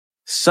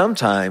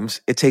Sometimes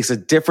it takes a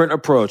different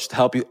approach to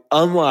help you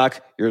unlock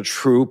your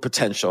true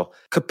potential.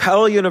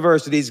 Capella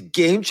University's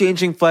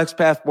game-changing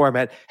FlexPath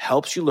format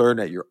helps you learn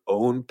at your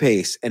own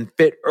pace and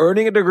fit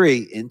earning a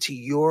degree into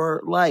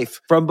your life.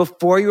 From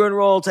before you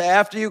enroll to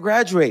after you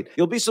graduate,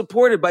 you'll be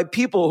supported by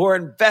people who are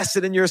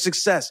invested in your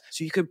success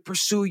so you can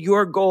pursue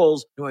your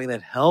goals knowing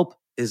that help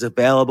is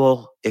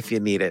available if you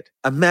need it.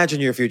 Imagine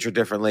your future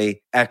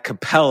differently at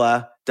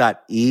capella.edu.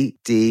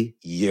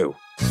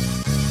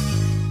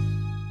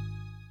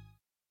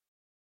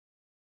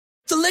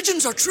 The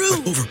legends are true.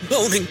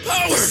 Overwhelming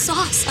power! The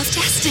sauce of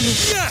destiny.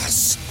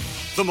 Yes!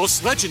 The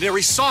most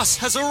legendary sauce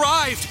has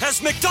arrived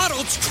as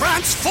McDonald's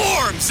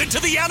transforms into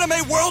the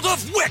anime world of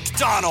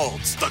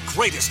WickDonald's. The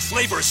greatest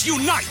flavors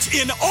unite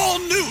in all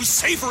new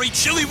savory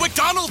chili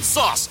McDonald's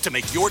sauce to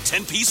make your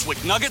 10-piece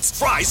Wick Nuggets,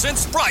 fries, and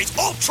Sprite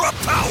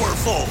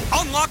ultra-powerful.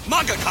 Unlock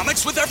manga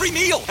comics with every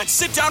meal and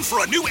sit down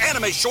for a new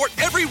anime short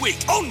every week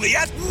only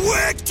at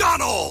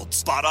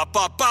WickDonald's.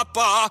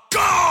 Ba-da-ba-ba-ba,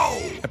 go!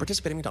 At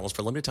participating McDonald's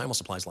for a limited time while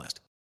supplies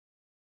last.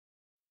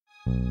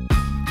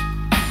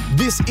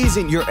 This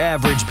isn't your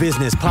average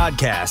business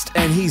podcast,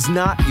 and he's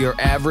not your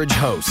average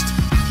host.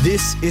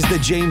 This is the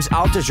James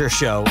Altucher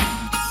Show.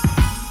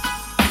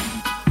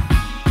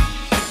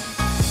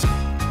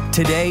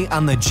 Today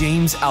on the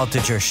James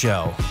Altucher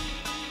Show.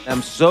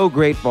 I'm so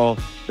grateful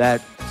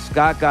that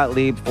Scott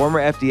Gottlieb, former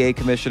FDA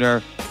commissioner,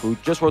 who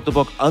just wrote the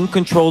book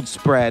Uncontrolled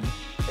Spread.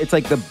 It's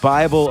like the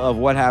Bible of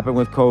what happened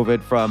with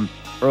COVID from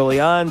early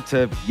on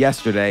to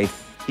yesterday.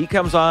 He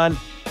comes on,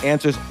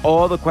 answers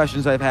all the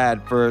questions I've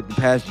had for the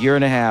past year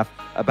and a half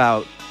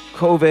about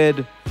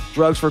COVID,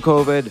 drugs for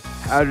COVID,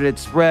 how did it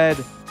spread,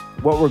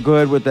 what were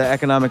good with the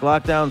economic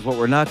lockdowns, what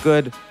were not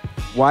good,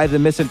 why the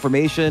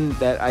misinformation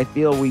that I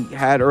feel we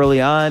had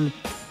early on,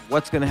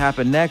 what's going to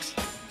happen next.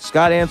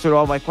 Scott answered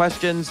all my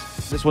questions.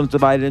 This one's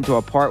divided into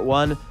a part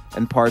 1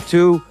 and part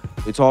 2.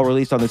 It's all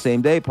released on the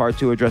same day. Part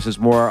 2 addresses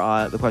more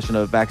the question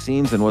of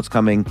vaccines and what's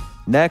coming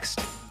next.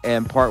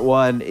 And part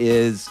 1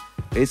 is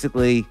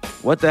basically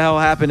what the hell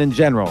happened in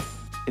general.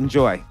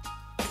 Enjoy.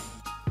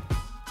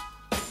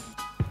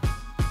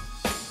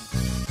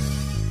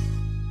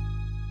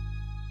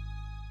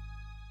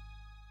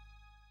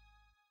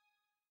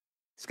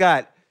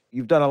 Scott,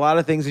 you've done a lot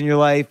of things in your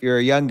life. You're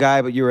a young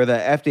guy, but you were the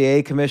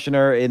FDA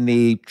commissioner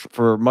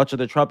for much of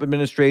the Trump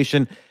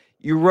administration.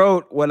 You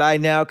wrote what I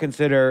now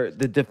consider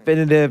the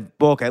definitive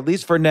book, at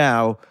least for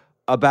now,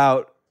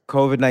 about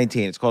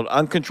COVID-19. It's called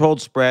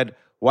Uncontrolled Spread: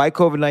 Why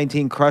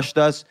COVID-19 Crushed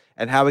Us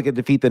and How We Can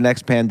Defeat the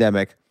Next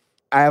Pandemic.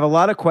 I have a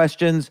lot of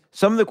questions.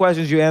 Some of the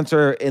questions you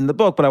answer in the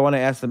book, but I want to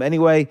ask them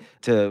anyway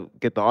to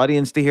get the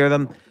audience to hear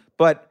them.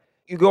 But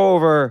you go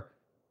over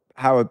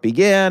how it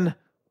began,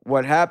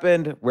 what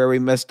happened, where we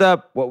messed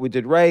up, what we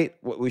did right,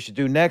 what we should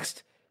do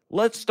next.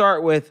 Let's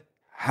start with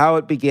how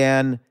it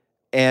began,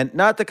 and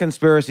not the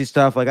conspiracy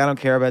stuff, like I don't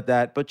care about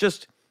that, but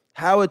just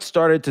how it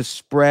started to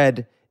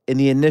spread in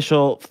the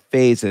initial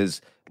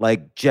phases,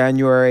 like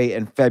January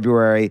and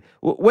February.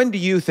 When do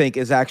you think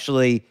is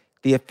actually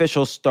the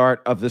official start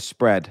of the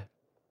spread?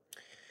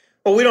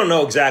 Well, we don't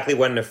know exactly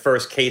when the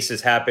first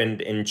cases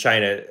happened in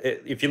China.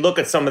 If you look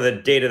at some of the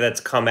data that's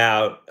come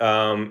out,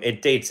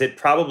 it dates it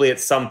probably at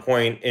some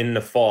point in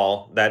the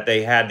fall that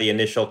they had the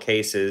initial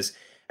cases.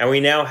 And we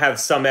now have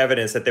some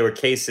evidence that there were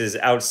cases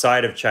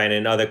outside of China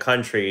in other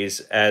countries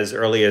as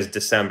early as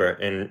December.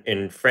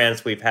 In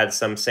France, we've had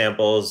some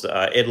samples,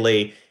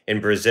 Italy,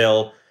 in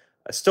Brazil,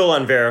 still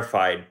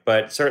unverified,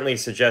 but certainly a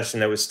suggestion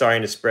that was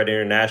starting to spread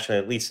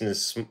internationally, at least in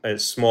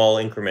small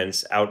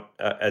increments out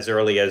as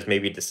early as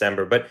maybe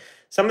December. But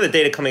some of the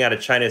data coming out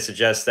of China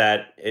suggests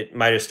that it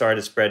might have started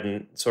to spread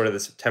in sort of the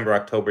September,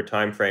 October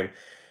timeframe.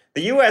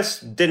 The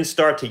U.S. didn't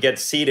start to get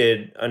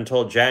seeded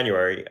until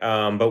January,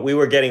 but we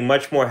were getting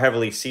much more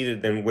heavily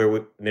seeded than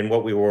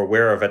what we were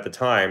aware of at the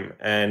time,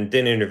 and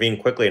didn't intervene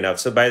quickly enough.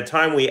 So by the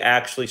time we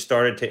actually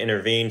started to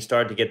intervene,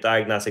 started to get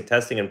diagnostic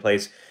testing in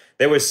place,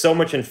 there was so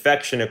much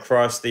infection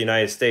across the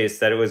United States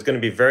that it was going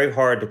to be very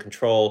hard to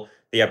control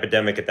the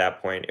epidemic at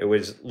that point. It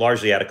was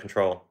largely out of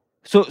control.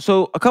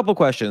 So a couple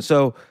questions.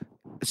 So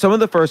some of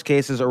the first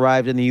cases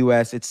arrived in the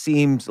U.S., it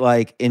seems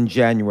like in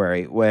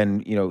January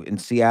when, in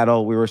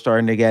Seattle, we were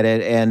starting to get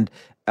it. And,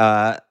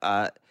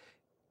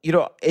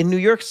 in New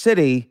York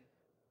City,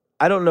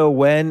 I don't know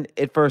when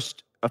it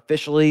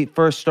officially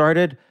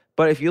started,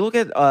 but if you look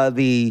at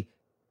the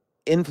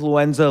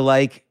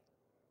influenza-like,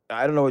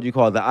 I don't know what you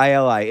call it, the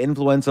ILI,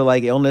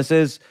 influenza-like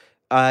illnesses,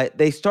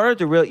 they started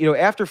to really,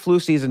 after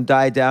flu season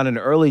died down in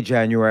early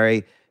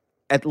January,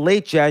 at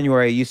late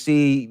January, you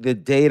see the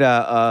data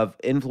of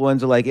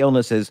influenza-like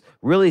illnesses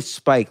really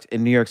spiked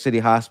in New York City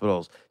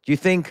hospitals. Do you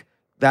think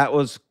that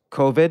was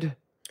COVID?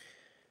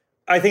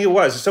 I think it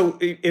was. So,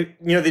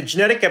 the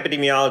genetic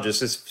epidemiologist,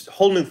 this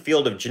whole new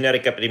field of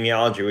genetic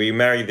epidemiology, where you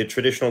marry the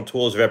traditional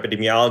tools of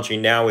epidemiology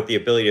now with the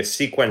ability to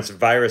sequence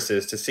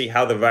viruses to see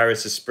how the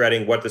virus is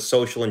spreading, what the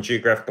social and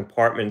geographic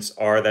compartments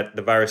are that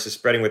the virus is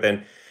spreading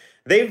within.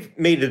 they've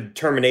made a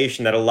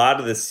determination that a lot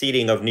of the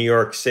seeding of New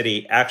York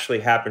City actually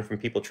happened from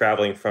people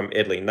traveling from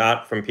Italy,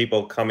 not from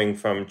people coming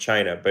from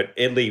China. But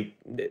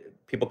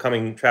people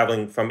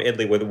traveling from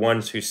Italy were the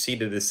ones who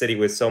seeded the city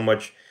with so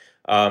much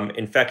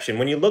infection.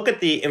 When you look at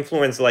the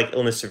influenza-like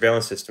illness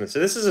surveillance system, so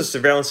this is a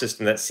surveillance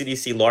system that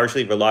CDC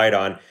largely relied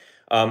on,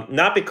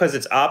 not because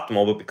it's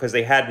optimal, but because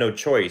they had no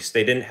choice.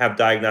 They didn't have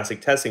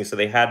diagnostic testing, so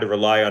they had to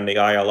rely on the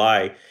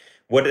ILI.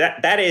 What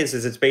that is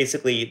it's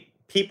basically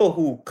people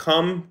who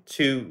come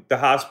to the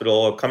hospital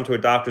or come to a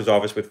doctor's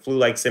office with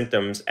flu-like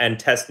symptoms and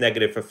test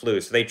negative for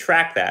flu. So they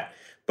track that.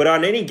 But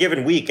on any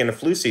given week in the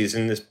flu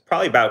season, there's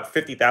probably about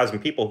 50,000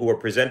 people who are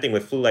presenting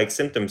with flu-like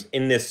symptoms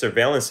in this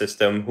surveillance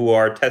system who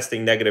are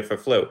testing negative for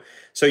flu.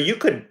 So you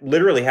could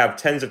literally have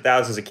tens of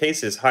thousands of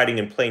cases hiding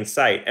in plain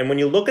sight. And when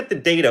you look at the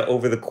data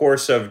over the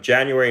course of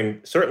January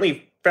and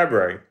certainly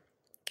February,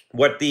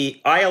 what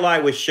the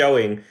ILI was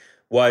showing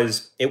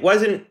was it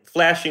wasn't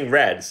flashing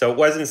red. So it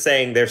wasn't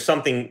saying there's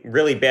something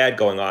really bad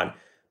going on,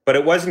 but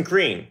it wasn't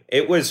green.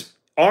 It was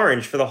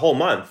orange for the whole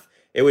month.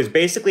 It was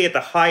basically at the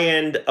high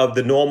end of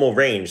the normal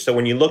range. So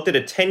when you looked at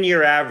a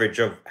 10-year average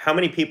of how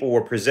many people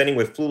were presenting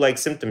with flu-like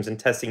symptoms and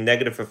testing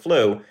negative for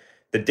flu,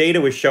 the data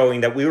was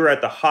showing that we were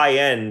at the high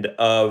end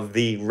of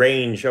the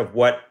range of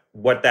what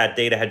that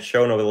data had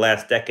shown over the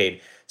last decade.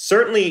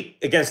 Certainly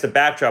against the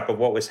backdrop of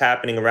what was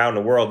happening around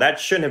the world, that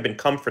shouldn't have been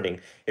comforting.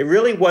 It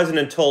really wasn't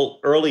until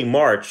early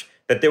March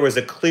that there was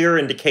a clear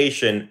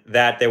indication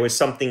that there was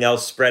something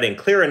else spreading,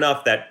 clear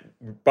enough that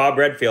Bob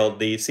Redfield,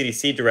 the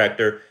CDC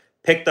director,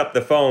 picked up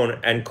the phone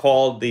and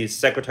called the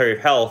Secretary of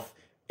Health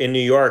in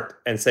New York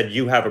and said,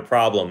 you have a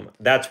problem.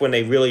 That's when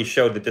they really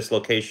showed the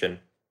dislocation.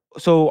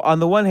 So on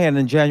the one hand,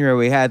 in January,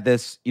 we had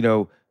this,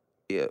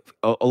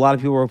 a lot of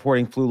people were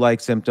reporting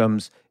flu-like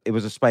symptoms. It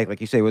was a spike, like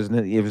you say, it was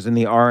in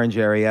the orange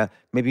area,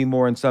 maybe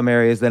more in some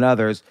areas than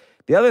others.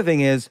 The other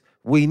thing is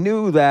we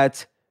knew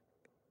that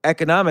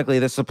economically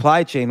the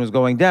supply chain was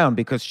going down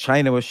because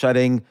China was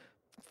shutting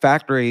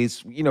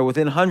factories,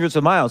 within hundreds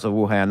of miles of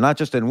Wuhan, not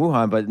just in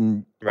Wuhan,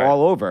 but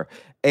all over.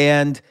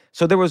 And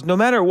so there was, no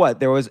matter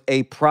what, there was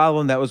a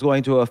problem that was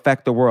going to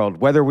affect the world.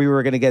 Whether we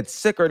were going to get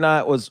sick or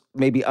not was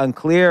maybe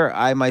unclear.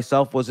 I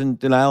myself was in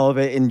denial of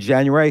it in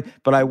January,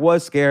 but I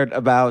was scared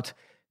about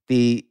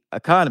the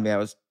economy. I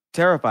was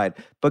terrified.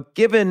 But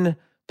given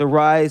the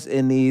rise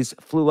in these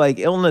flu-like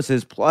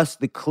illnesses, plus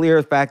the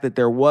clear fact that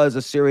there was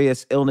a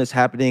serious illness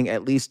happening,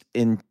 at least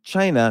in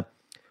China,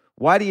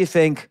 why do you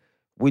think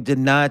we did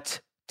not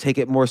take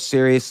it more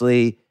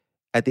seriously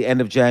at the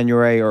end of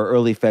January or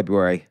early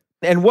February?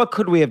 And what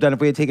could we have done if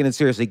we had taken it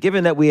seriously,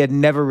 given that we had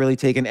never really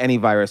taken any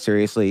virus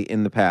seriously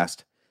in the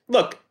past?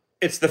 Look,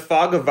 it's the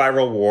fog of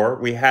viral war.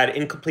 We had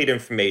incomplete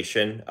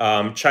information.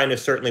 China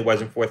certainly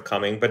wasn't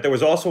forthcoming, but there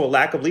was also a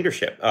lack of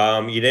leadership.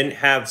 You didn't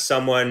have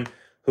someone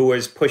who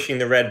was pushing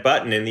the red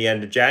button in the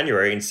end of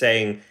January and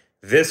saying,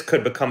 this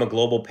could become a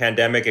global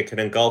pandemic. It could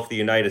engulf the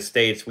United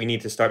States. We need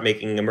to start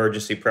making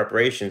emergency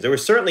preparations. There were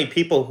certainly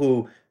people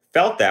who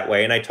felt that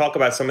way, and I talk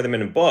about some of them in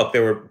the book.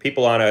 There were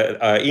people on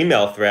a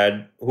email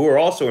thread who were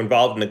also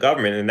involved in the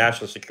government, in the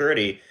national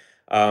security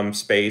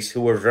space, who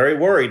were very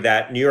worried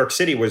that New York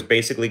City was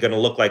basically going to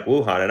look like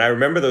Wuhan. And I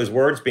remember those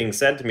words being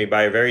said to me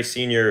by a very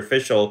senior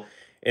official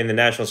in the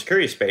national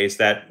security space,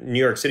 that New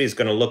York City is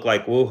going to look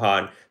like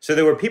Wuhan. So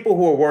there were people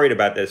who were worried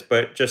about this,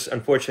 but just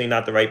unfortunately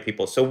not the right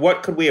people. So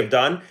what could we have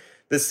done?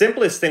 The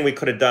simplest thing we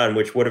could have done,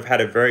 which would have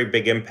had a very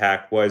big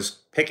impact, was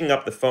picking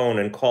up the phone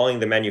and calling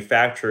the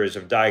manufacturers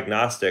of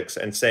diagnostics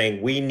and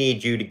saying, we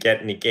need you to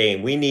get in the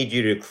game. We need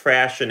you to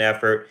crash an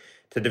effort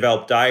to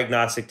develop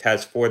diagnostic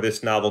tests for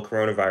this novel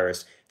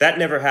coronavirus. That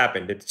never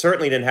happened. It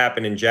certainly didn't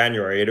happen in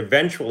January. It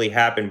eventually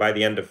happened by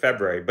the end of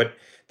February. But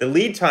the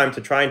lead time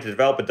to trying to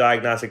develop a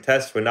diagnostic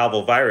test for a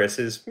novel virus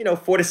is,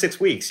 4 to 6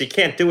 weeks. You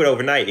can't do it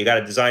overnight. You got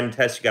to design the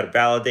test. You got to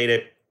validate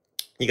it.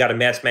 You got to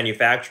mass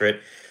manufacture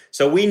it.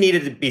 So we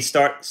needed to be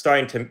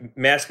starting to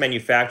mass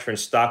manufacture and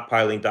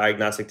stockpiling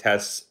diagnostic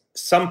tests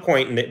some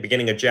point in the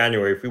beginning of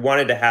January if we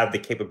wanted to have the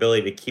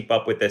capability to keep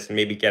up with this and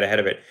maybe get ahead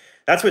of it.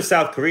 That's what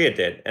South Korea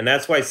did. And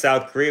that's why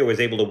South Korea was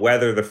able to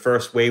weather the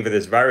first wave of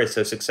this virus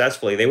so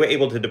successfully. They were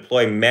able to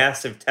deploy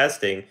massive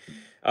testing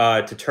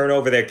to turn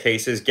over their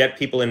cases, get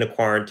people into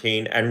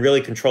quarantine, and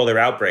really control their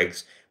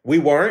outbreaks. We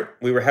weren't.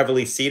 We were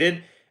heavily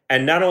seeded.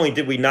 And not only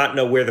did we not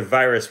know where the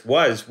virus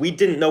was, we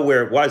didn't know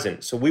where it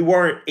wasn't. So we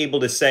weren't able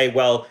to say,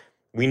 well,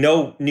 we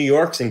know New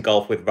York's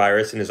engulfed with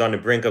virus and is on the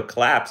brink of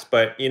collapse,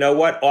 but you know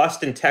what?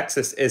 Austin,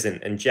 Texas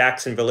isn't, and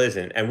Jacksonville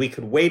isn't. And we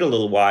could wait a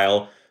little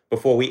while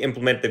before we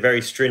implement the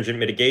very stringent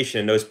mitigation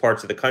in those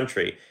parts of the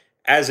country.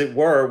 As it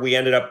were, we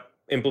ended up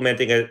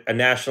implementing a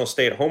national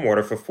stay-at-home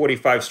order for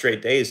 45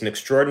 straight days, an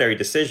extraordinary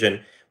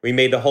decision. We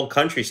made the whole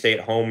country stay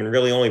at home, and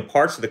really only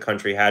parts of the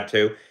country had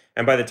to.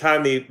 And by the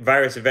time the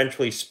virus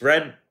eventually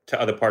spread to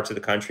other parts of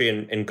the country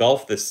and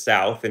engulfed the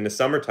South in the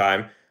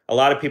summertime, a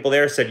lot of people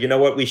there said, you know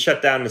what, we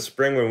shut down in the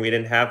spring when we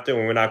didn't have to,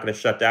 and we're not going to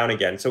shut down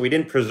again. So we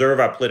didn't preserve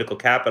our political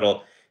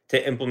capital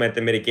to implement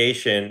the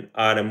mitigation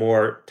on a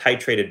more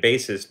titrated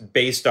basis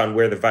based on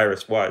where the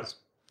virus was.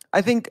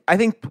 I think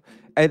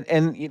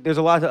And there's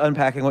a lot to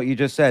unpack in what you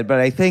just said, but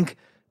I think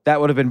that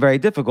would have been very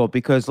difficult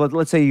because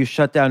let's say you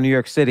shut down New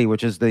York City,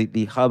 which is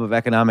the hub of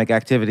economic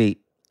activity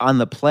on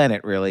the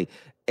planet, really,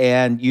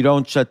 and you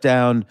don't shut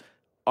down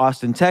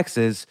Austin,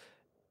 Texas,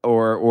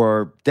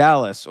 or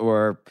Dallas,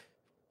 or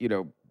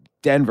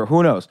Denver.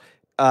 Who knows?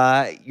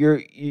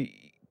 We're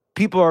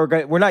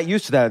not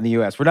used to that in the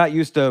U.S. We're not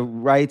used to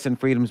rights and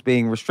freedoms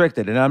being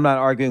restricted. And I'm not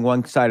arguing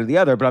one side or the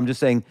other, but I'm just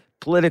saying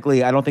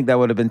politically, I don't think that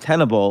would have been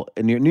tenable.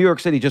 And New York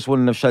City just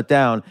wouldn't have shut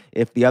down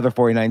if the other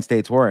 49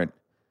 states weren't.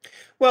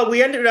 Well,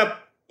 we ended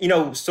up,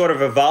 sort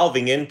of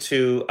evolving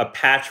into a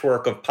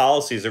patchwork of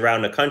policies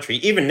around the country.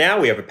 Even now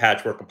we have a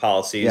patchwork of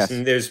policies. Yes.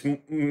 And there's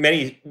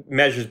many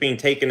measures being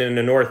taken in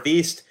the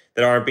Northeast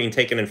that aren't being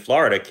taken in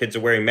Florida. Kids are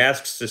wearing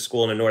masks to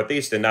school in the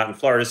Northeast and not in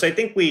Florida. So I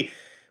think we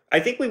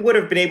would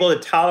have been able to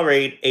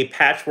tolerate a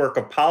patchwork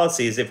of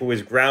policies if it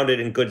was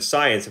grounded in good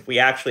science, if we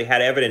actually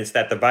had evidence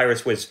that the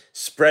virus was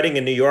spreading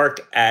in New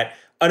York at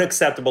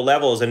unacceptable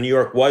levels and New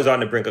York was on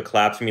the brink of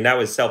collapse. I mean, that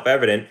was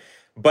self-evident.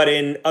 But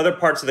in other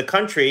parts of the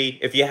country,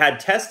 if you had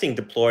testing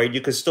deployed, you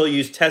could still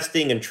use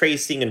testing and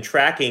tracing and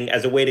tracking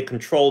as a way to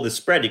control the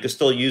spread. You could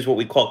still use what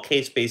we call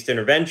case-based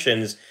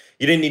interventions.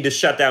 You didn't need to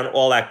shut down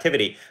all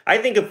activity. I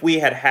think if we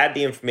had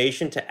the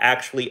information to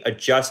actually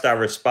adjust our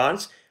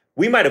response,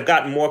 we might have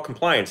gotten more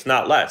compliance,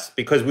 not less,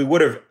 because we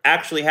would have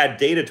actually had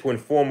data to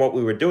inform what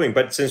we were doing.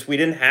 But since we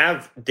didn't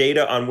have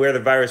data on where the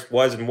virus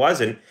was and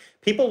wasn't,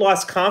 people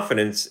lost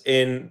confidence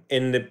in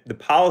the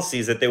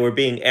policies that they were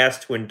being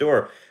asked to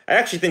endure. I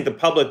actually think the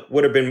public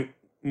would have been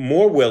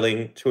more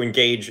willing to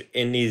engage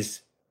in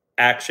these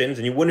actions,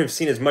 and you wouldn't have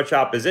seen as much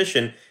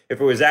opposition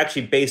if it was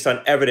actually based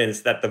on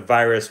evidence that the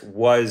virus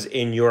was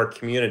in your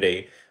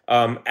community.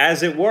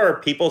 As it were,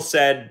 people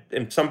said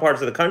in some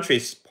parts of the country,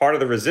 part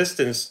of the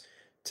resistance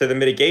to the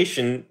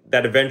mitigation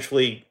that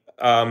eventually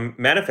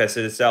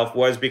manifested itself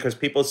was because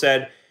people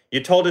said,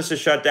 you told us to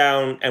shut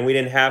down and we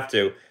didn't have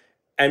to.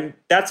 And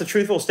that's a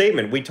truthful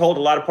statement. We told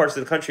a lot of parts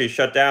of the country to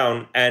shut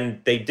down and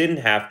they didn't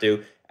have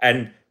to.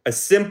 And a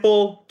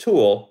simple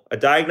tool, a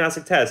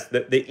diagnostic test,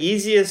 the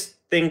easiest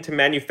thing to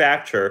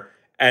manufacture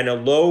and a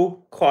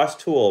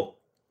low-cost tool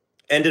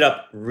ended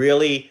up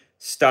really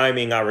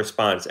stymieing our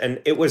response.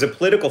 And it was a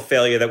political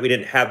failure that we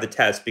didn't have the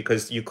test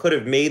because you could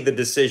have made the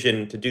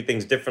decision to do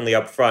things differently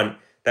up front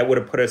that would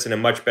have put us in a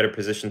much better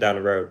position down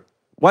the road.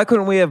 Why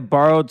couldn't we have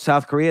borrowed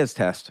South Korea's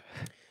test?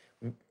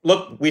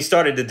 Look, we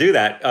started to do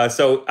that.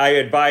 So I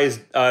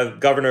advised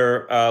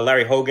Governor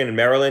Larry Hogan in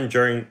Maryland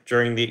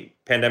during the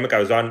pandemic. I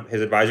was on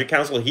his advisory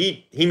council.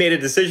 He made a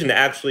decision to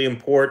actually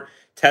import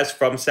tests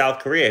from South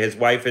Korea. His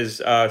wife is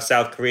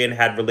South Korean,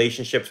 had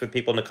relationships with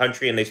people in the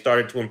country, and they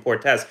started to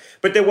import tests.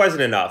 But there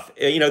wasn't enough.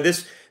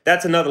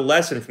 That's another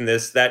lesson from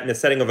this, that in the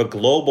setting of a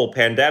global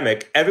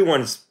pandemic,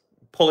 everyone's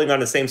pulling on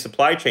the same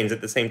supply chains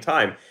at the same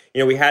time.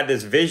 We had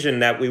this vision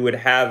that we would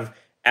have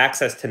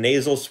access to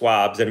nasal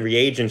swabs and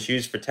reagents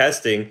used for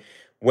testing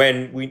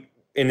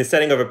in the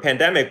setting of a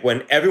pandemic,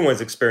 when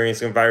everyone's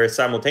experiencing a virus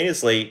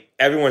simultaneously,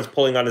 everyone's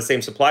pulling on the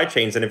same supply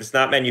chains. And if it's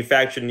not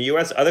manufactured in the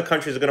US, other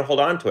countries are going to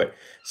hold on to it.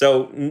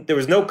 So there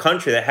was no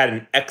country that had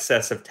an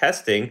excess of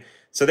testing.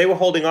 So they were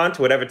holding on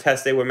to whatever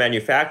test they were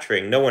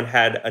manufacturing. No one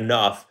had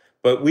enough,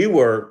 but we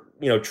were,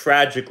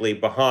 tragically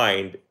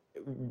behind,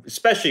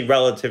 especially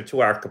relative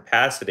to our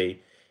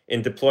capacity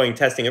in deploying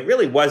testing. It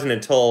really wasn't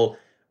until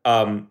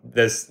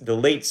the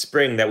late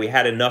spring that we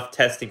had enough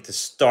testing to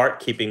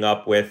start keeping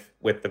up with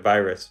the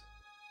virus.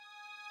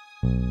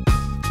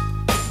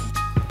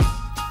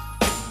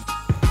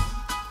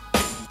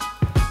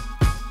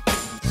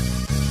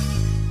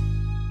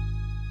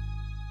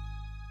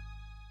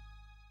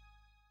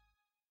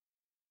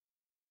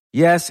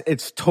 Yes,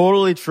 it's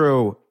totally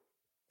true.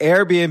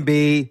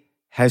 Airbnb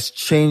has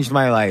changed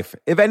my life.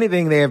 If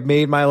anything, they have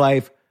made my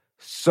life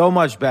so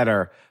much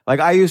better. Like,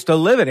 I used to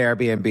live in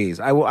Airbnbs.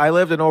 I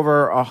lived in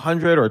over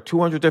 100 or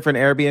 200 different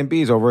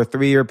Airbnbs over a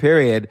 3-year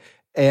period,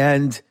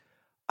 and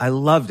I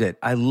loved it.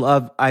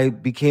 I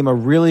became a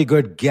really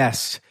good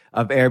guest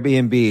of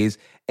Airbnbs,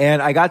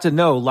 and I got to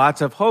know lots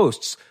of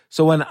hosts.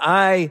 So when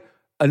I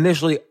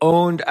initially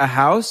owned a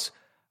house,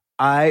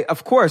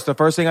 of course, the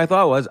first thing I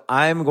thought was,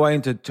 I'm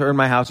going to turn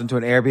my house into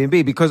an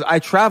Airbnb because I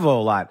travel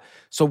a lot.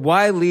 So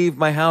why leave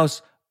my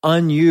house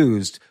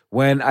unused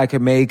when I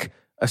can make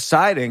a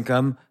side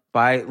income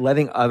by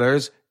letting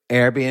others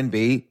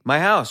Airbnb my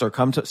house or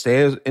come to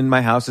stay in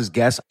my house as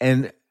guests?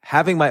 And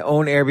having my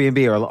own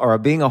Airbnb or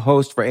being a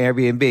host for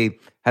Airbnb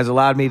has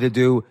allowed me to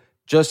do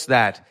just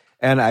that.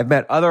 And I've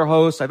met other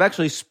hosts. I've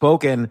actually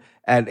spoken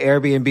at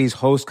Airbnb's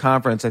host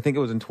conference. I think it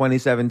was in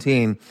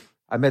 2017.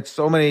 I met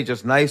so many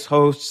just nice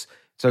hosts.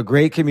 It's a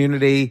great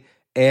community.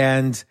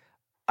 And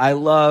I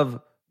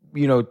love,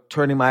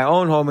 turning my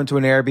own home into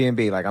an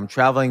Airbnb. Like, I'm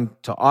traveling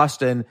to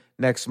Austin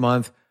next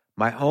month.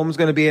 My home's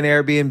going to be an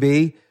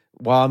Airbnb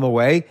while I'm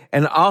away,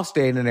 and I'll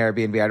stay in an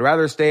Airbnb. I'd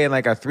rather stay in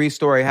like a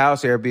 3-story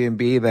house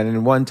Airbnb than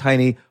in one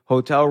tiny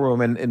hotel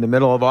room in the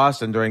middle of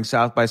Austin during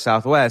South by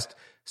Southwest.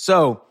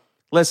 So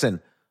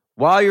listen,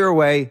 while you're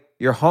away,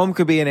 your home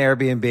could be an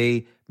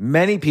Airbnb.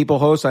 Many people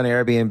host on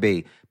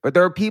Airbnb, But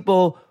there are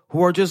people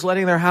who are just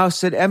letting their house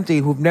sit empty,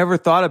 who've never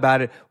thought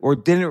about it or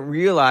didn't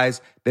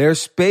realize their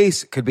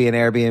space could be an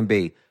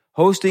Airbnb.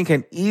 Hosting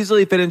can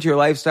easily fit into your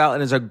lifestyle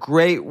and is a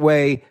great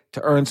way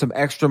to earn some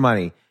extra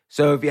money.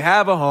 So if you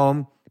have a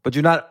home, but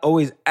you're not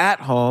always at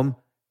home,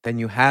 then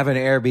you have an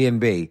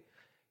Airbnb.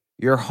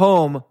 Your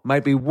home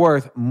might be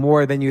worth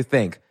more than you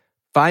think.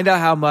 Find out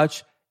how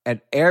much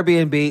at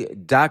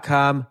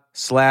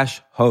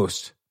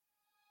airbnb.com/host.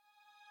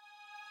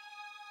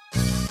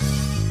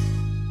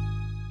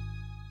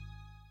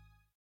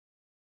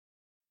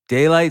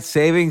 Daylight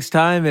savings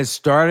time is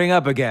starting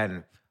up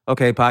again.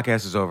 Okay,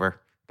 podcast is over.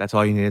 That's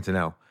all you needed to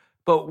know.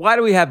 But why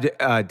do we have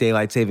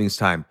daylight savings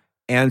time?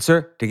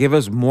 Answer: to give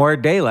us more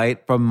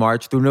daylight from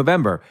March through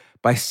November.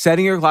 By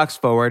setting your clocks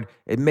forward,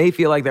 it may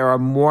feel like there are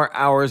more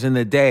hours in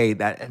the day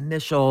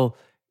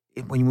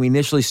when we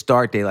initially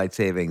start daylight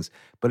savings.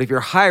 But if you're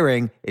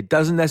hiring, it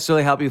doesn't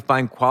necessarily help you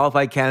find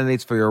qualified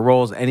candidates for your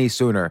roles any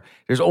sooner.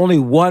 There's only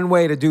one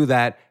way to do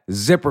that: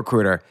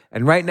 ZipRecruiter.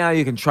 And right now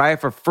you can try it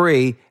for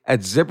free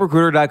at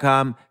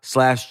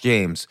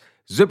ZipRecruiter.com/James.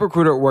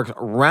 ZipRecruiter works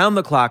around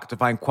the clock to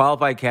find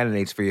qualified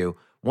candidates for you.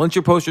 Once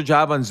you post your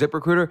job on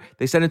ZipRecruiter,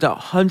 they send it to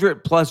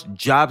 100 plus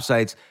job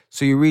sites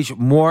so you reach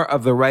more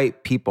of the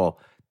right people.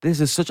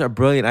 This is such a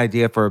brilliant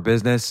idea for a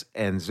business,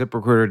 and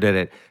ZipRecruiter did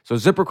it. So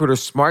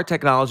ZipRecruiter's smart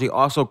technology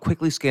also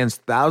quickly scans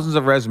thousands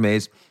of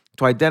resumes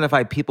to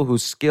identify people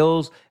whose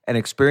skills and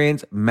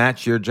experience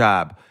match your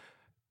job.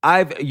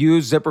 I've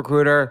used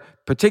ZipRecruiter,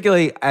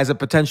 particularly as a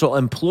potential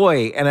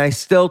employee, and I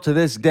still, to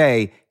this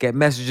day, get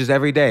messages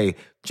every day.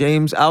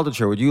 James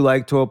Altucher, would you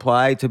like to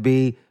apply to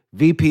be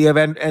VP of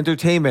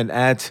Entertainment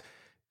at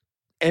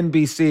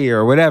NBC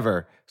or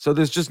whatever? So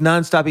there's just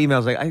nonstop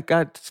emails. Like I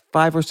got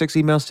 5 or 6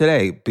 emails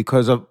today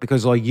because a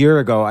year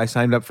ago I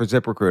signed up for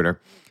ZipRecruiter.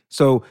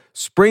 So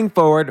spring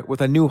forward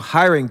with a new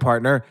hiring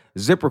partner,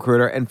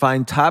 ZipRecruiter, and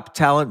find top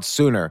talent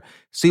sooner.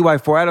 See why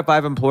 4 out of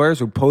 5 employers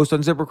who post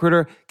on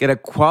ZipRecruiter get a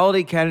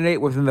quality candidate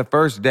within the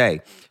first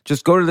day.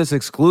 Just go to this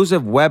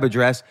exclusive web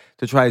address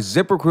to try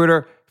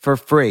ZipRecruiter for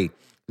free.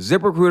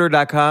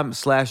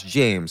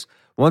 ZipRecruiter.com/James.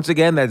 Once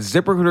again, that's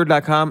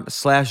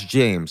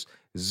ZipRecruiter.com/James.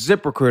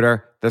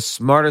 ZipRecruiter, the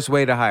smartest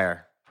way to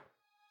hire.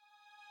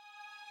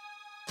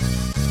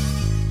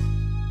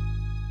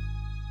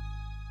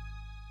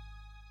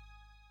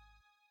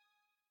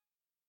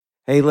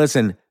 Hey,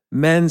 listen,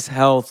 men's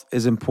health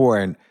is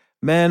important.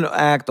 Men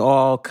act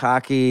all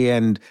cocky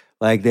and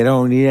like they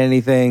don't need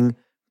anything.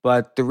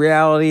 But the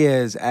reality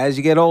is, as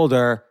you get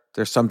older,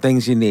 there's some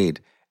things you need.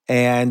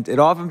 And it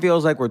often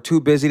feels like we're too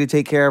busy to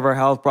take care of our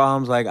health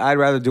problems. Like I'd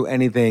rather do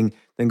anything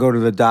than go to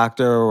the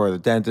doctor or the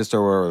dentist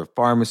or the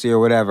pharmacy or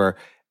whatever.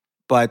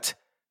 But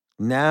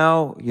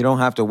now you don't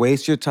have to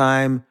waste your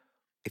time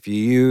if you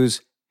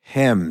use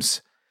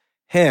Hims.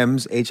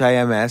 Hims,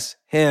 H-I-M-S,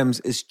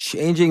 Hims is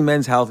changing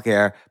men's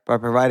healthcare by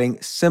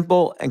providing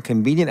simple and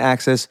convenient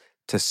access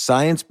to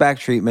science-backed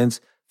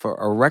treatments for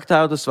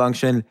erectile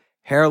dysfunction,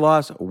 hair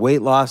loss,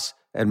 weight loss,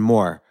 and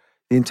more.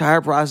 The entire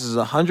process is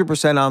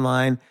 100%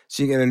 online,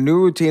 so you get a new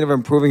routine of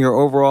improving your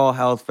overall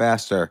health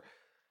faster.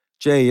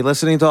 Jay, you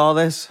listening to all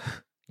this?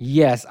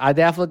 Yes, I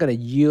definitely gonna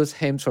use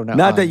Hims from now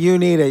Not on. that you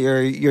need it.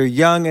 You're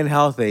young and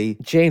healthy.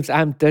 James,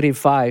 I'm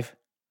 35.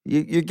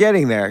 You're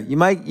getting there. You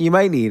might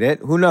need it.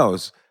 Who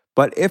knows?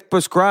 But if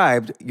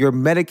prescribed, your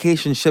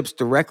medication ships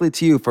directly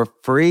to you for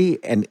free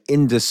and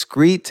in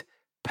discreet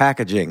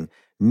packaging.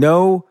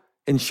 No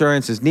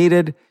insurance is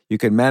needed. You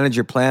can manage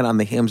your plan on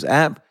the Hims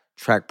app,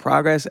 track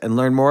progress, and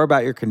learn more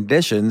about your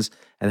conditions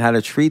and how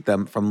to treat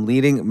them from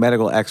leading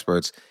medical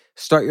experts.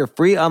 Start your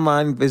free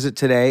online visit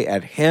today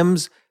at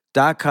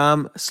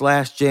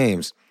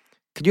hims.com/James.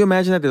 Could you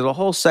imagine that? There's a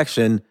whole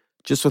section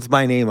just with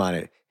my name on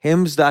it.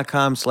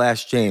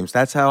 hims.com/James.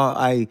 That's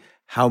how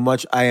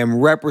much I am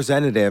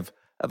representative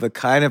of the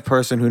kind of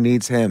person who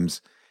needs Hims.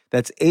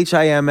 That's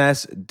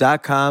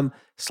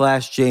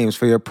HIMS.com/James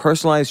for your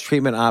personalized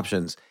treatment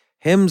options.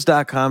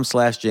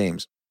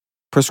 HIMS.com/James.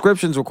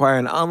 Prescriptions require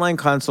an online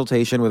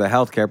consultation with a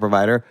healthcare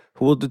provider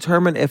who will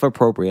determine if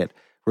appropriate.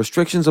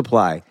 Restrictions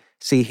apply.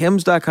 See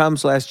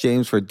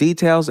HIMS.com/James for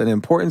details and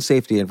important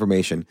safety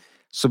information.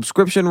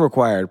 Subscription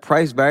required.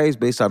 Price varies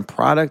based on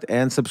product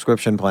and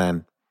subscription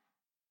plan.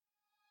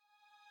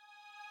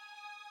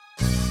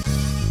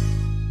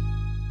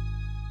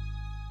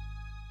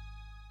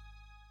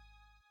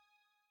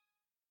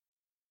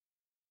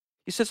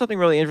 You said something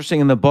really interesting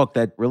in the book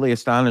that really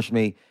astonished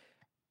me.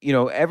 You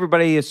know,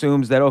 everybody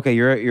assumes that, okay,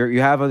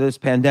 you have this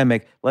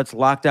pandemic, let's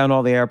lock down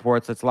all the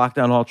airports, let's lock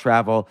down all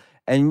travel.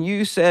 And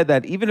you said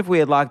that even if we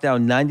had locked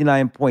down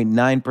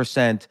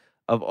 99.9%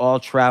 of all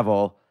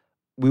travel,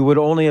 we would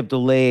only have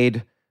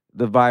delayed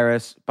the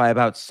virus by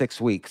about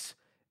 6 weeks.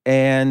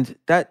 And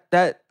that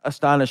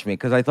astonished me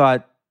because I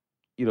thought,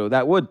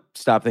 that would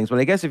stop things. But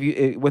I guess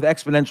with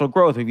exponential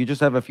growth, if you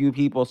just have a few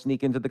people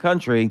sneak into the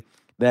country,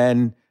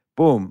 then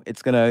boom,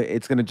 it's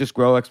gonna just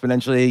grow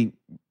exponentially,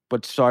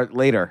 but start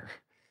later.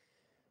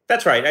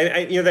 That's right.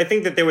 I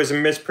think that there was a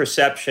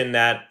misperception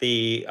that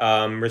the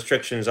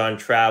restrictions on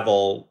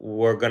travel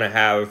were going to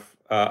have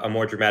a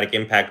more dramatic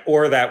impact,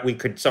 or that we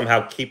could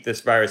somehow keep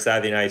this virus out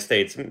of the United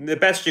States. The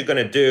best you're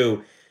going to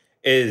do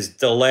is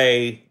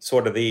delay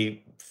sort of the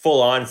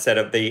full onset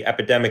of the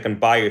epidemic and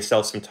buy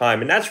yourself some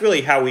time. And that's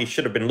really how we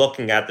should have been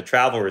looking at the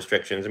travel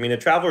restrictions. I mean, the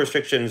travel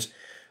restrictions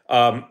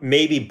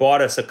maybe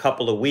bought us a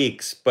couple of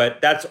weeks,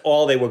 but that's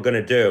all they were going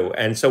to do.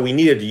 And so we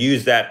needed to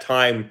use that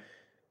time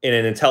in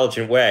an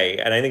intelligent way.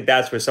 And I think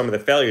that's where some of the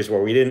failures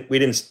were. We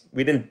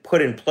didn't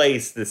put in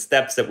place the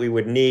steps that we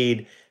would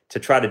need to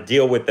try to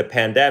deal with the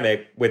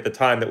pandemic with the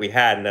time that we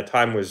had, and that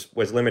time was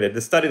limited. The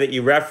study that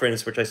you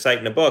referenced, which I cite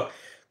in the book,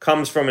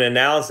 comes from an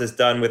analysis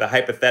done with a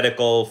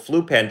hypothetical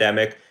flu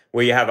pandemic,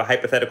 where you have a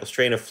hypothetical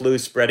strain of flu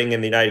spreading in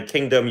the United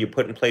Kingdom. You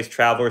put in place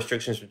travel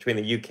restrictions between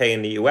the UK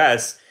and the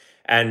US,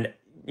 and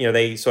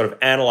they sort of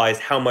analyze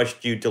how much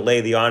do you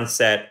delay the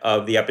onset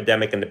of the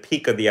epidemic and the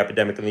peak of the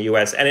epidemic in the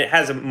US, and it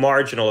has a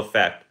marginal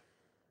effect.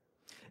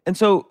 And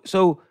so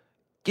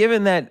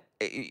given that,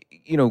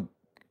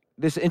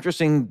 this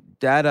interesting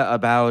data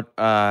about,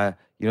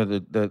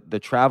 the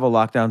travel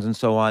lockdowns and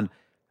so on,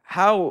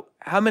 how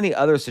many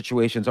other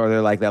situations are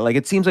there like that? Like,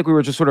 it seems like we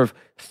were just sort of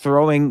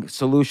throwing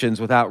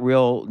solutions without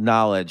real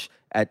knowledge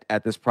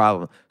at this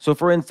problem. So,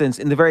 for instance,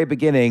 in the very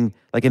beginning,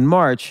 like in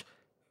March,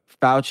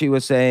 Fauci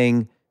was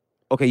saying,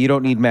 okay, you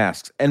don't need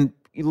masks. And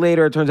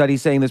later, it turns out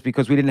he's saying this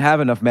because we didn't have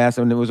enough masks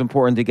and it was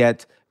important to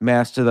get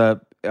masks to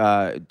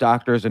the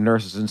doctors and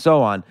nurses and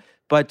so on.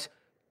 But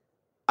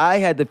I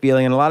had the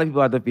feeling, and a lot of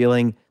people had the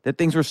feeling, that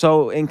things were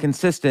so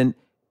inconsistent,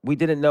 we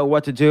didn't know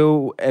what to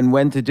do and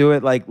when to do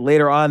it. Like,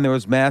 later on, there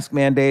was mask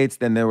mandates,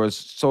 then there was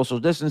social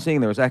distancing,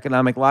 there was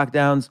economic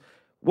lockdowns.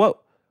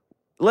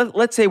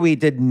 Let's say we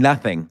did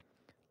nothing.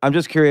 I'm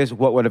just curious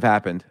what would have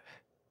happened.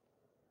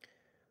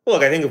 Well,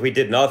 look, I think if we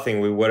did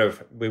nothing, we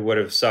would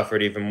have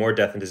suffered even more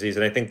death and disease.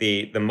 And I think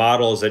the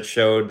models that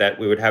showed that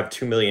we would have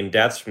 2 million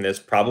deaths from this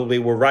probably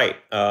were right.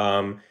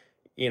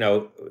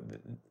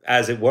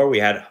 As it were, we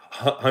had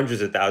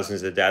hundreds of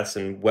thousands of deaths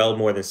and well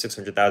more than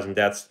 600,000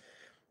 deaths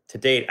to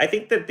date. I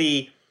think that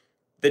the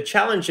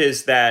challenge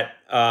is that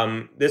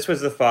this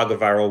was the fog of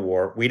viral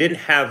war. We didn't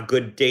have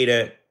good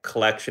data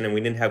collection and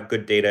we didn't have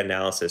good data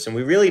analysis. And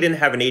we really didn't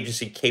have an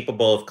agency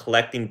capable of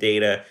collecting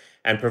data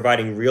and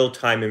providing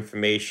real-time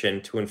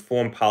information to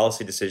inform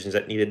policy decisions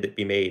that needed to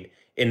be made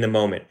in the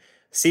moment.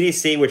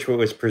 CDC, which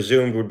was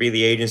presumed would be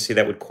the agency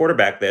that would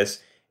quarterback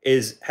this,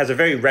 has a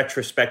very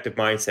retrospective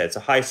mindset. It's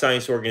a high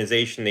science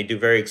organization. They do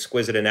very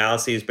exquisite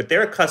analyses, but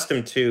they're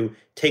accustomed to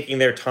taking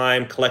their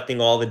time, collecting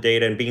all the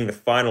data, and being the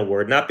final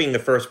word, not being the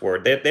first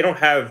word. They don't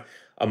have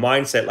a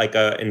mindset like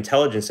an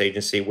intelligence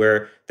agency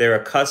where they're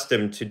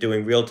accustomed to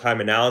doing real-time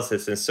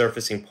analysis and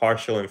surfacing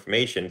partial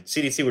information.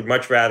 CDC would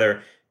much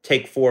rather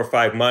take 4 or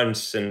 5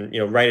 months and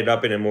write it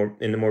up in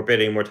the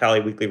Morbidity and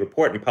Mortality Weekly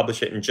Report and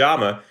publish it in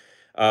JAMA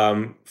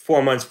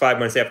 4 months, 5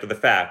 months after the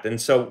fact. And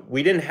so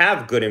we didn't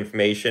have good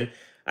information.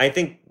 I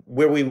think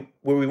where we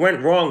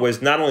went wrong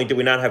was not only did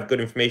we not have good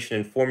information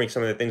informing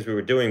some of the things we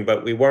were doing,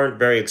 but we weren't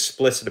very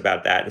explicit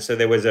about that. And so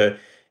there was a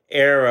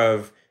air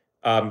of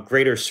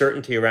greater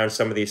certainty around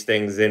some of these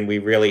things than we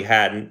really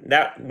had. And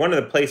that one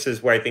of the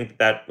places where I think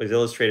that was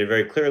illustrated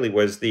very clearly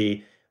was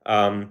the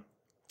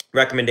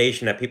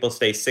recommendation that people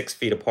stay 6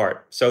 feet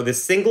apart. So the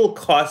single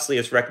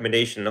costliest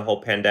recommendation in the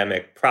whole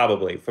pandemic,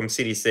 probably from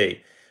CDC,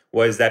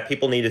 was that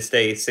people need to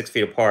stay 6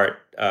 feet apart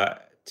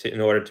in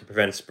order to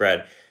prevent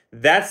spread.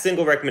 That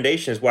single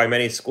recommendation is why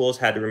many schools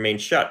had to remain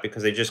shut,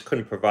 because they just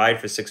couldn't provide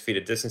for 6 feet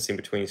of distancing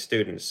between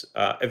students.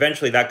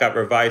 Eventually, that got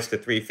revised to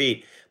 3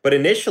 feet. But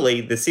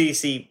initially, the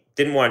CDC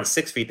didn't want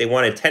 6 feet. They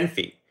wanted 10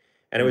 feet.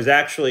 And it was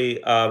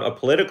actually a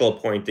political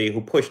appointee who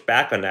pushed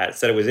back on that,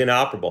 said it was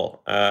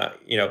inoperable.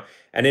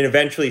 And then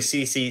eventually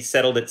CDC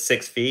settled at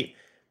 6 feet.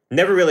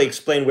 Never really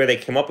explained where they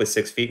came up with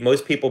 6 feet.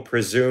 Most people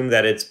presume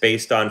that it's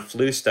based on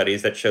flu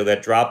studies that show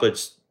that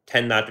droplets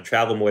tend not to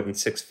travel more than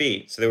 6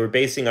 feet. So they were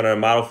basing it on a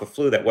model for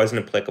flu that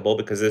wasn't applicable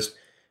because this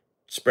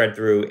spread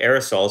through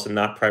aerosols and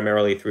not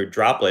primarily through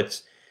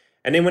droplets.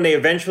 And then when they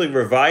eventually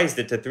revised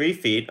it to 3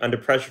 feet under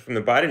pressure from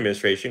the Biden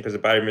administration, because the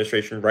Biden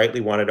administration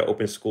rightly wanted to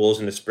open schools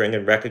in the spring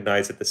and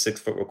recognized that the 6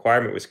 foot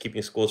requirement was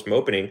keeping schools from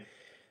opening,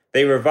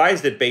 they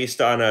revised it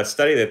based on a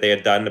study that they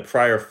had done the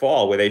prior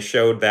fall, where they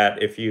showed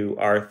that if you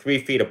are 3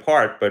 feet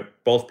apart, but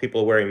both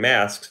people are wearing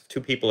masks,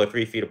 2 people are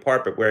 3 feet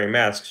apart but wearing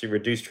masks, you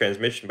reduce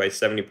transmission by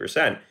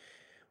 70%,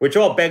 which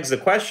all begs the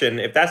question,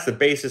 if that's the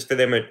basis for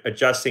them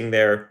adjusting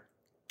their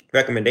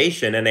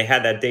recommendation, and they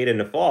had that data in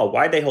the fall,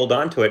 why'd they hold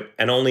on to it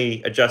and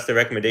only adjust their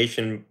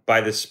recommendation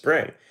by the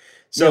spring?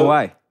 So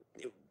why?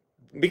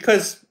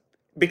 Because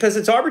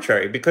it's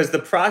arbitrary, because the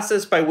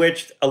process by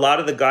which a lot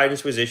of the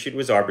guidance was issued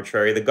was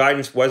arbitrary. The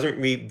guidance wasn't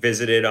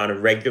revisited on a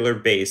regular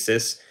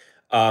basis.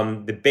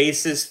 The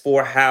basis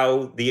for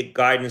how the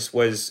guidance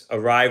was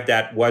arrived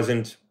at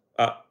wasn't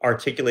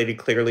articulated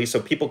clearly.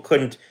 So people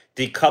couldn't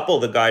decouple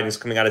the guidance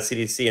coming out of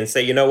CDC and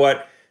say, you know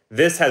what,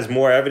 this has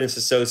more evidence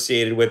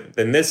associated with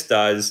than this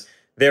does.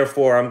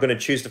 Therefore, I'm going to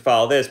choose to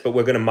follow this, but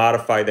we're going to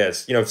modify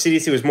this. If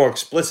CDC was more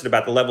explicit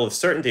about the level of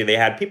certainty they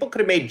had, people could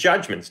have made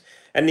judgments.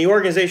 And the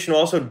organization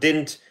also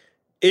didn't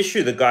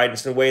issue the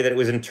guidance in a way that it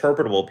was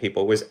interpretable,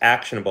 people, was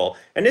actionable.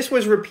 And this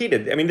was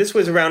repeated. I mean, this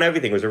was around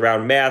everything. It was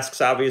around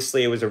masks,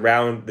 obviously. It was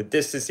around the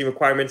distancing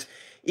requirements.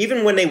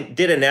 Even when they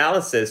did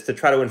analysis to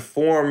try to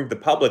inform the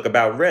public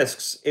about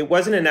risks, it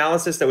wasn't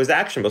analysis that was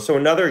actionable. So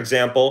another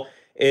example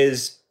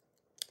is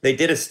they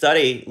did a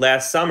study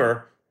last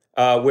summer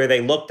where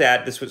they looked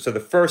at, this was, so the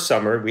first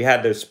summer, we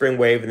had the spring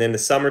wave and then the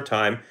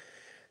summertime.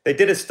 They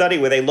did a study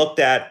where they looked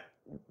at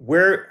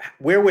where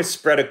was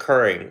spread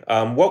occurring?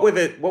 What were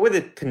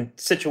the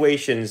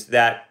situations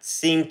that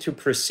seemed to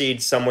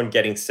precede someone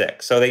getting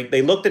sick? So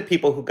they looked at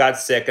people who got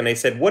sick and they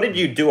said, what did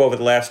you do over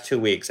the last 2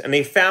 weeks? And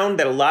they found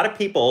that a lot of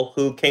people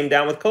who came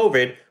down with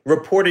COVID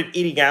reported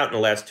eating out in the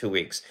last 2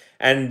 weeks.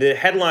 And the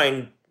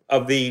headline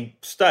of the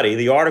study,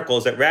 the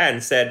articles that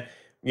ran, said,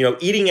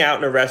 eating out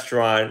in a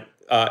restaurant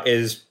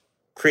is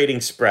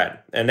creating spread.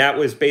 And that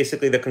was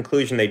basically the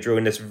conclusion they drew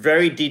in this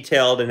very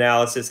detailed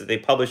analysis that they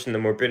published in the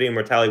Morbidity and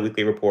Mortality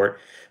Weekly Report.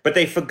 But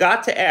they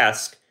forgot to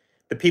ask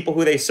the people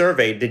who they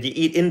surveyed, did you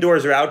eat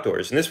indoors or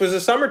outdoors? And this was the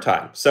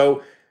summertime.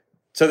 So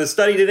the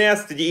study didn't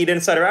ask, did you eat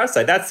inside or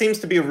outside? That seems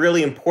to be a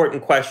really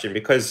important question,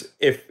 because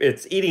if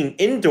it's eating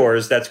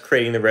indoors that's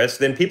creating the risk,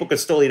 then people could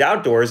still eat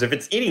outdoors. If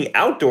it's eating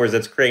outdoors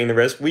that's creating the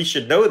risk, we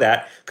should know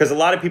that, because a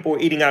lot of people were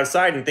eating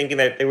outside and thinking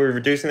that they were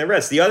reducing the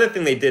risk. The other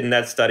thing they did in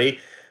that study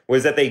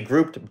was that they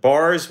grouped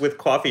bars with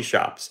coffee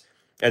shops.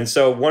 And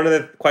so one of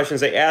the questions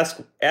they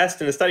asked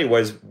in the study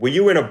was, were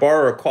you in a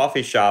bar or a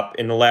coffee shop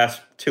in the last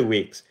 2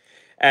 weeks?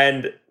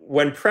 And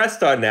when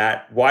pressed on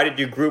that, why did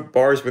you group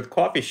bars with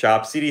coffee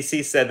shops?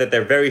 CDC said that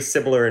they're very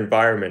similar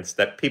environments,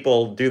 that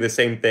people do the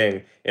same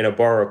thing in a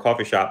bar or a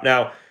coffee shop.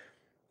 Now,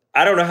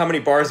 I don't know how many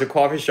bars or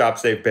coffee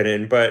shops they've been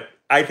in, but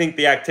I think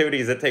the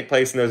activities that take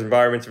place in those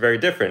environments are very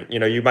different.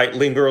 You might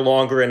linger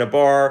longer in a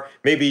bar.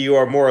 Maybe you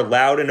are more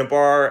loud in a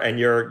bar and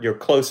you're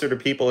closer to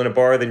people in a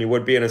bar than you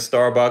would be in a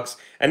Starbucks.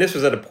 And this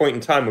was at a point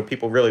in time when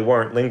people really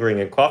weren't lingering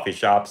in coffee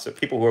shops. So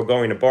people who were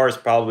going to bars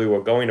probably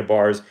were going to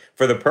bars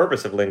for the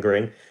purpose of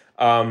lingering.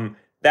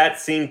 That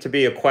seemed to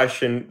be a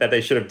question that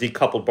they should have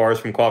decoupled bars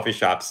from coffee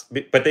shops.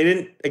 But they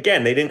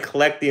didn't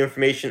collect the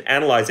information,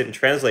 analyze it, and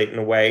translate it in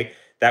a way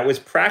that was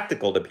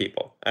practical to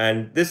people.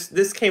 And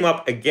this came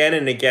up again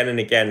and again and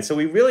again. So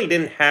we really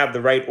didn't have the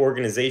right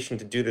organization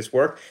to do this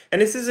work.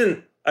 And this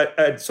isn't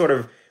a sort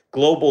of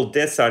global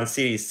diss on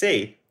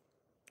CDC.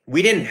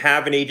 We didn't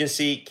have an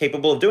agency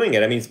capable of doing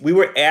it. I mean, we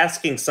were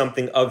asking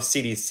something of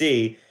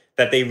CDC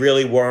that they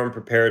really weren't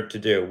prepared to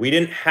do. We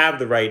didn't have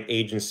the right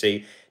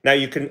agency. Now,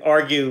 you can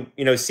argue,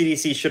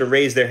 CDC should have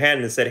raised their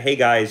hand and said, hey,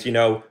 guys,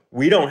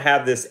 we don't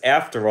have this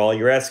after all.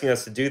 You're asking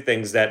us to do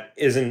things that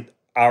isn't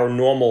our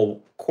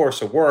normal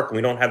course of work, and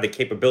we don't have the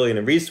capability and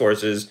the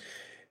resources.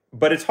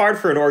 But it's hard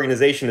for an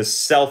organization to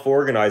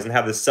self-organize and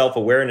have the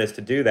self-awareness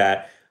to do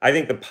that. I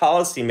think the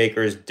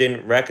policymakers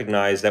didn't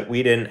recognize that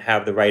we didn't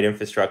have the right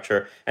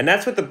infrastructure. And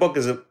that's what the book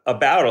is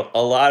about.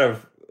 A lot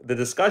of the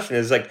discussion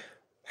is like,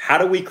 how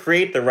do we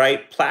create the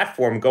right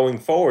platform going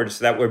forward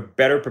so that we're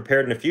better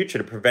prepared in the future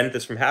to prevent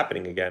this from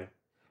happening again?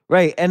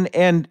 Right.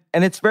 And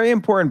it's very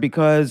important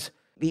because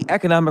the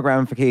economic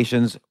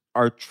ramifications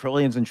are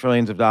trillions and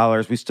trillions of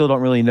dollars. We still don't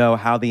really know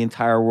how the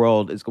entire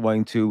world is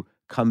going to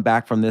come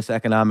back from this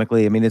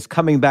economically. I mean, it's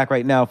coming back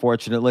right now,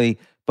 fortunately,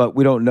 but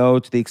we don't know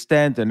to the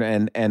extent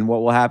and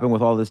what will happen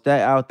with all this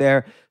debt out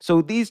there.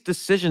 So these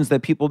decisions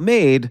that people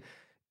made,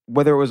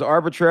 whether it was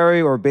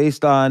arbitrary or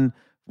based on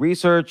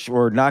research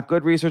or not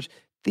good research,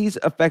 these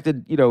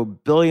affected,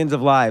 billions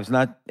of lives,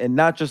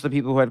 not just the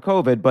people who had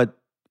COVID, but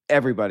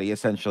everybody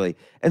essentially.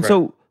 And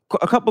so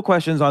a couple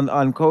questions on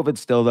COVID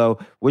still, though,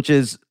 which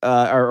is,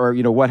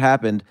 what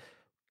happened.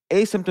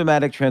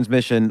 Asymptomatic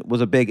transmission was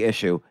a big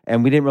issue,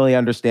 and we didn't really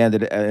understand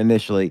it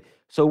initially.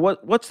 So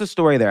what's the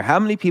story there? How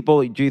many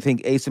people do you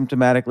think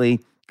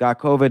asymptomatically got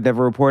COVID,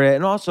 never reported it?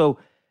 And also,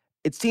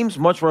 it seems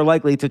much more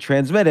likely to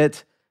transmit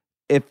it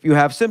if you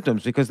have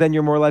symptoms, because then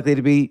you're more likely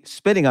to be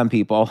spitting on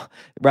people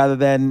rather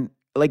than,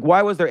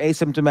 why was there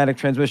asymptomatic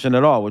transmission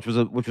at all, which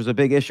was a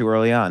big issue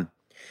early on?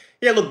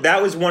 Yeah, look,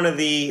 that was one of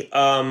the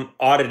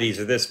oddities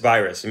of this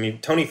virus. I mean,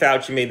 Tony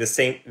Fauci made the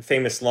same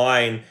famous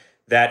line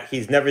that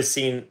he's never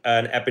seen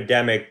an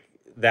epidemic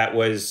that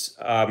was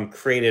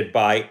created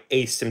by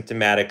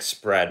asymptomatic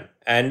spread.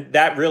 And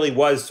that really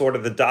was sort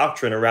of the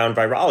doctrine around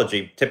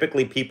virology.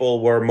 Typically,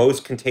 people were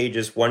most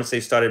contagious once they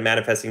started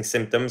manifesting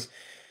symptoms.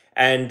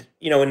 And,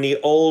 in the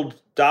old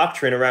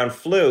doctrine around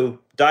flu,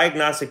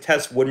 diagnostic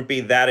tests wouldn't be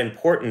that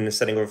important in the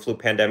setting of a flu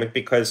pandemic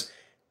because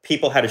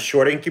people had a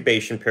short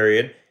incubation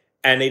period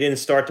and they didn't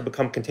start to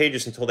become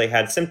contagious until they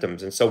had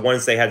symptoms. And so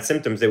once they had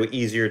symptoms, they were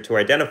easier to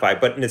identify.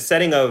 But in the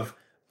setting of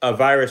a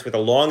virus with a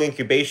long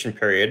incubation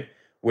period,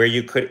 where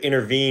you could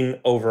intervene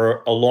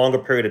over a longer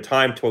period of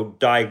time to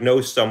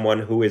diagnose someone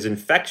who is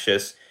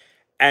infectious,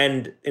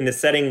 and in the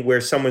setting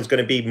where someone's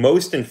going to be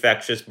most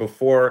infectious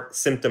before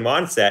symptom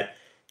onset,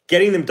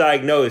 getting them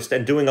diagnosed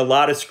and doing a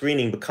lot of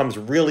screening becomes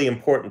really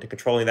important to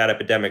controlling that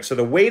epidemic. So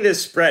the way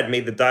this spread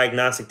made the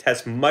diagnostic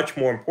test much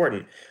more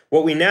important.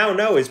 What we now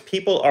know is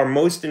people are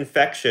most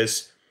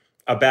infectious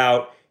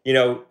about,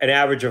 an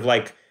average of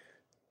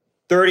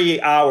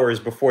 30 hours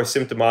before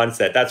symptom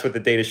onset. That's what the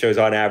data shows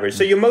on average.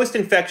 So you're most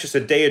infectious a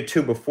day or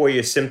two before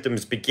your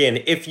symptoms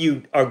begin if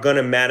you are going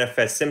to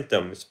manifest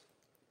symptoms.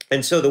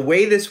 And so the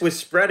way this was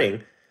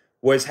spreading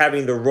was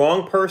having the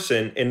wrong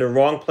person in the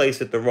wrong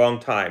place at the wrong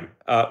time.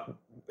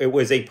 It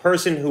was a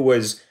person who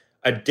was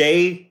a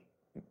day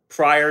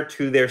prior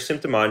to their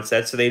symptom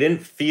onset, so they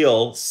didn't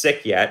feel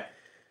sick yet,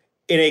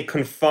 in a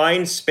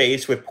confined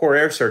space with poor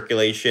air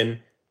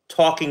circulation,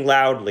 talking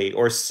loudly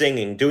or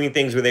singing, doing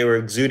things where they were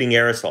exuding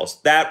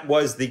aerosols. That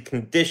was the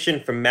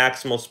condition for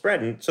maximal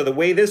spread. And so the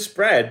way this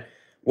spread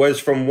was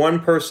from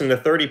one person to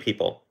 30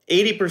 people.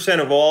 80%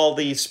 of all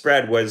the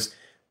spread was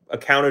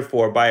accounted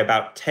for by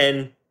about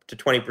 10 to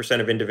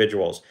 20% of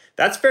individuals.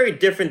 That's very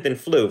different than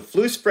flu.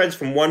 Flu spreads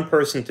from one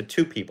person to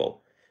 2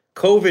 people.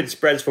 COVID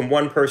spreads from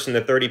one person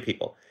to 30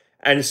 people.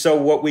 And so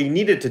what we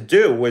needed to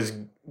do was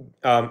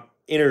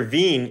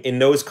intervene in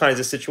those kinds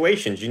of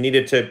situations. You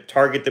needed to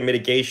target the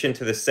mitigation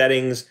to the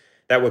settings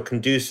that were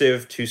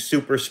conducive to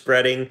super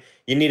spreading.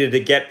 You needed to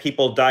get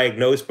people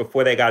diagnosed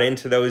before they got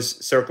into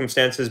those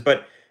circumstances.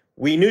 But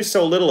we knew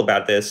so little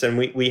about this, and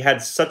we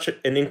had such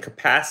an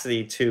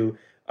incapacity to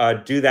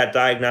do that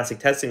diagnostic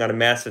testing on a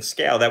massive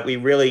scale that we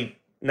really,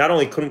 not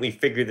only couldn't we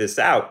figure this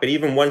out, but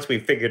even once we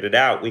figured it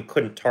out, we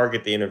couldn't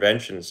target the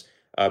interventions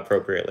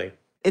appropriately.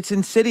 It's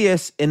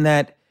insidious in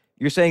that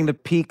you're saying the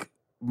peak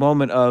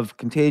moment of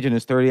contagion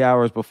is 30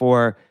 hours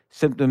before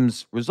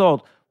symptoms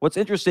result. What's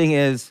interesting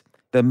is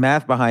the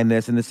math behind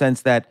this, in the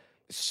sense that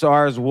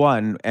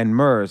SARS-1 and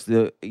MERS,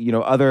 the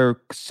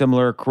other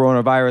similar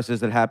coronaviruses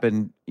that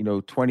happened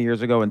 20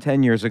 years ago and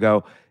 10 years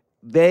ago,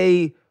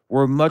 they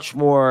were much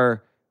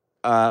more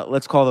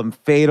let's call them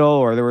fatal,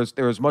 or there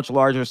was much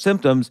larger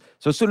symptoms.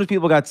 So as soon as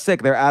people got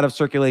sick, they're out of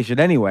circulation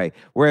anyway.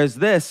 Whereas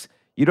this,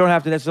 you don't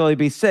have to necessarily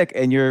be sick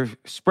and you're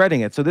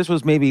spreading it. So this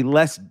was maybe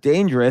less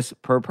dangerous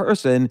per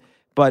person,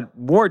 but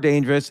more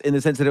dangerous in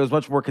the sense that it was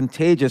much more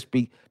contagious.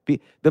 The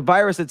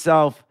virus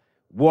itself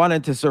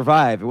wanted to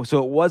survive.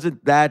 So it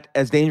wasn't that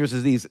as dangerous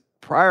as these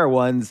prior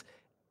ones.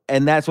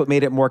 And that's what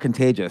made it more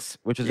contagious,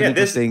 which is an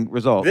interesting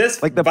result.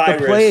 The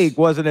plague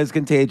wasn't as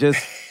contagious,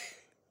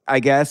 I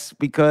guess,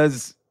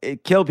 because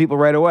it killed people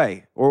right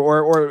away.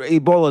 Or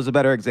Ebola is a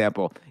better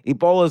example.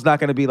 Ebola is not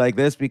going to be like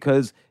this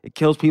because it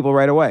kills people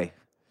right away.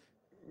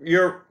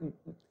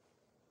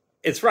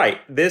 It's right.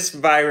 This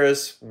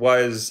virus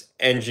was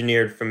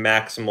engineered for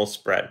maximal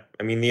spread.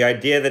 I mean, the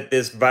idea that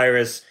this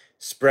virus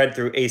spread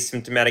through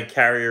asymptomatic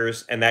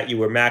carriers and that you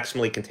were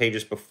maximally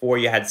contagious before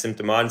you had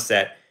symptom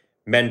onset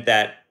meant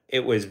that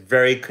it was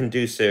very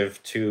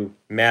conducive to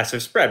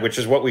massive spread, which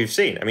is what we've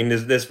seen. I mean,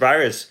 this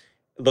virus,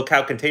 look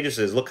how contagious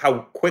it is. Look how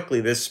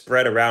quickly this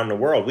spread around the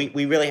world.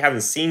 We really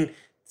haven't seen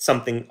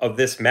something of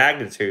this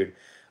magnitude.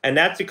 And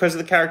that's because of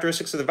the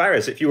characteristics of the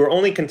virus. If you were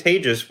only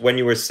contagious when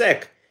you were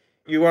sick,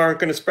 you aren't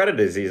going to spread it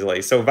as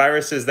easily. So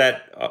viruses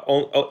that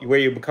where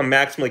you become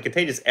maximally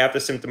contagious after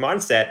symptom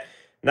onset,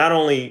 not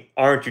only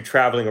aren't you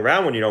traveling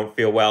around when you don't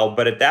feel well,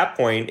 but at that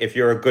point, if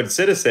you're a good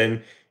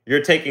citizen,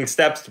 you're taking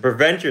steps to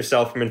prevent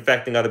yourself from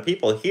infecting other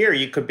people. Here,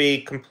 you could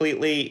be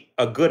completely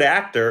a good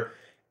actor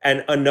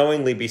and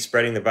unknowingly be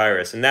spreading the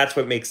virus. And that's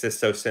what makes this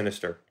so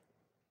sinister.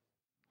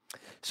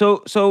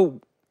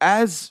 So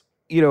as,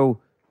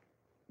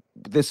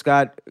 this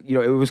got, it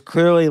was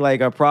clearly like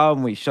a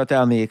problem. We shut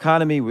down the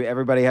economy.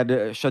 Everybody had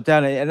to shut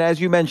down. And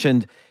as you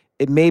mentioned,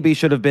 it maybe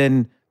should have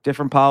been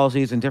different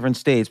policies in different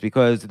states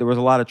because there was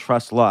a lot of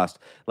trust lost.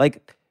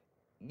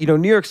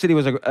 New York City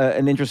was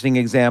an interesting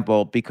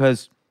example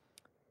because,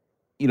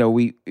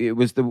 it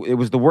was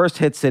the worst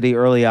hit city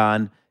early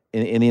on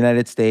in the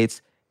United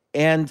States.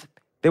 And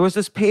there was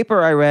this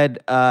paper I read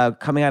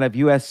coming out of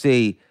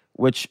USC,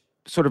 which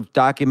sort of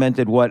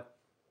documented what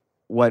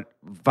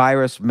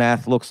virus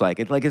math looks like.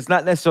 It's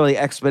not necessarily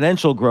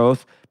exponential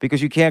growth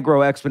because you can't grow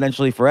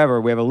exponentially forever.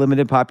 We have a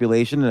limited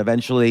population, and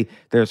eventually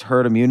there's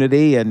herd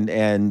immunity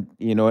and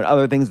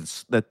other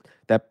things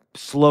that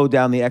slow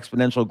down the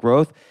exponential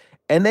growth.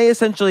 And they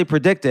essentially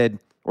predicted,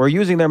 or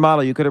using their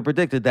model, you could have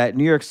predicted that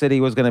New York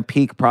City was going to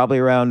peak probably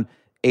around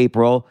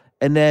April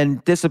and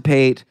then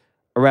dissipate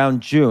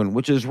around June,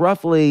 which is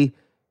roughly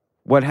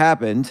what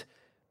happened.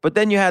 But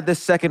then you had this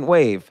second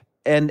wave,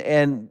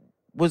 and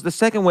was the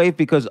second wave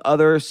because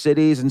other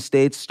cities and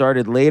states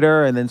started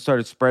later and then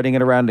started spreading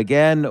it around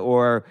again,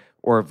 or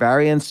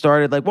variants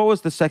started? What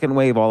was the second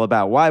wave all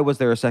about? Why was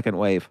there a second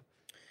wave?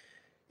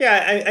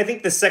 Yeah, I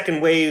think the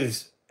second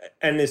waves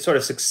and the sort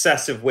of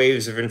successive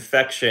waves of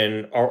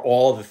infection are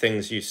all the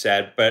things you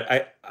said. But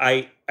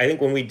I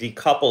think when we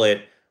decouple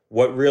it,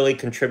 what really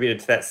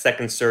contributed to that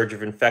second surge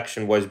of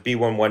infection was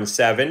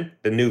B117,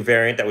 the new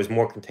variant that was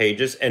more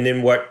contagious. And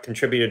then what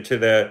contributed to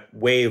the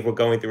wave we're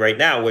going through right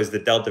now was the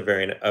Delta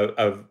variant,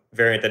 a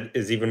variant that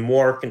is even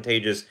more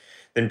contagious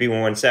than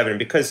B117,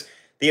 because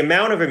the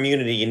amount of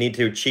immunity you need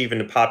to achieve in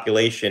the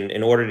population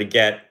in order to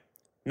get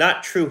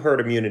not true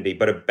herd immunity,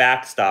 but a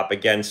backstop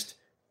against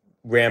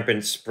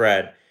rampant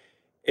spread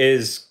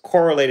is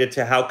correlated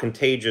to how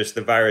contagious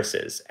the virus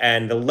is.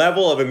 And the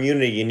level of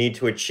immunity you need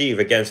to achieve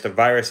against a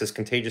virus as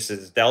contagious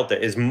as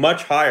Delta is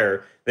much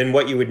higher than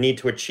what you would need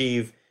to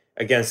achieve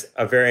against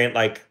a variant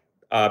like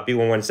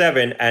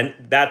B117, and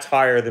that's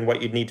higher than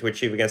what you'd need to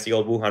achieve against the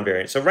old Wuhan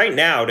variant. So right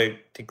now, to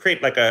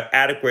create like an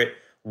adequate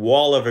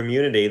wall of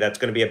immunity that's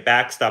going to be a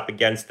backstop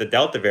against the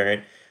Delta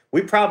variant,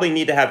 we probably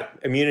need to have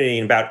immunity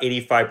in about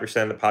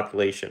 85% of the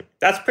population.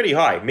 That's pretty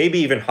high, maybe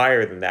even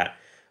higher than that.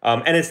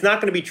 And it's not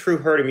going to be true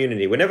herd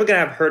immunity. We're never going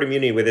to have herd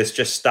immunity where this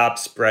just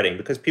stops spreading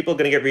because people are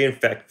going to get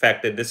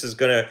reinfected. This is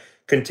going to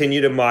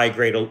continue to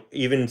migrate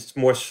even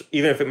more,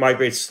 even if it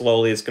migrates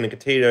slowly, it's going to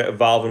continue to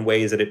evolve in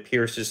ways that it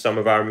pierces some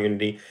of our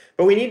immunity.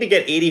 But we need to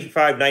get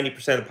 85, 90%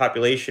 of the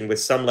population with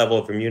some level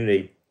of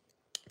immunity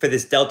for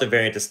this Delta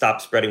variant to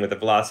stop spreading with the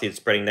velocity it's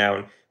spreading now.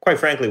 And quite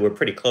frankly, we're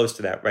pretty close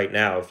to that right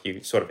now if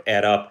you sort of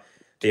add up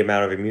the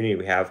amount of immunity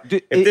we have.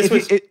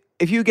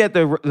 If you get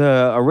the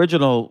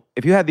original,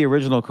 if you had the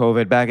original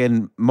COVID back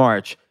in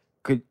March,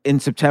 in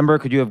September,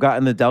 could you have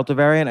gotten the Delta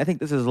variant? I think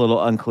this is a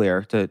little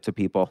unclear to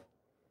people.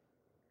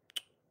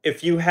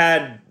 Could you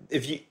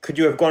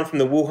have gone from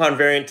the Wuhan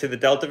variant to the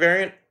Delta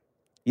variant?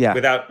 Yeah.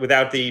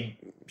 Without the,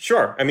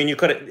 sure. I mean, you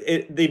could,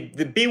 the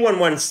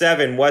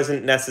B117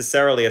 wasn't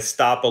necessarily a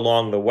stop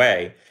along the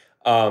way.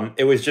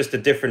 It was just a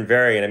different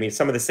variant. I mean,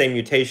 some of the same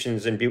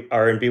mutations are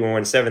in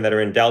B117 that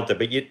are in Delta,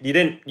 but you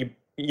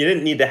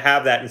didn't need to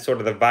have that in sort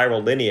of the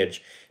viral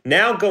lineage.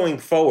 Now going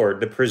forward,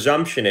 the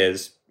presumption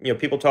is,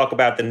 people talk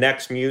about the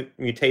next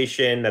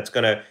mutation that's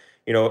going to,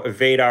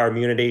 evade our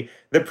immunity.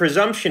 The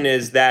presumption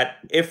is that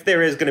if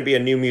there is going to be a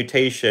new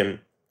mutation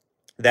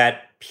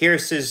that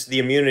pierces the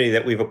immunity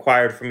that we've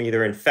acquired from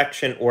either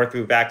infection or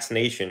through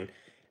vaccination,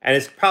 and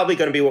it's probably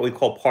going to be what we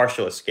call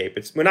partial escape.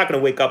 We're not going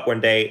to wake up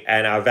one day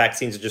and our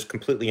vaccines are just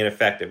completely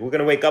ineffective. We're going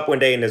to wake up one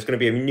day and there's going to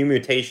be a new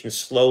mutation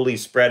slowly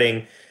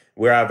spreading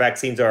where our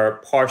vaccines are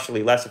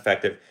partially less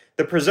effective.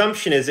 The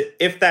presumption is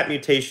if that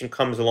mutation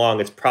comes along,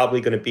 it's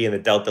probably going to be in the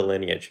Delta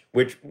lineage,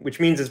 which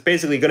means it's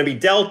basically going to be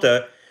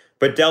Delta,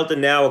 but Delta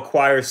now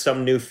acquires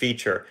some new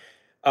feature.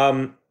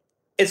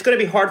 It's going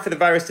to be hard for the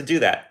virus to do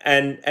that.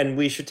 And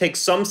we should take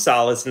some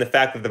solace in the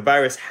fact that the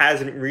virus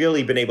hasn't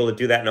really been able to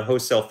do that in a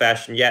host cell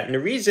fashion yet. And the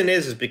reason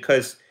is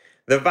because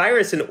the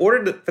virus, in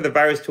order for the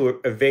virus to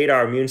evade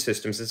our immune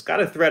systems, it's got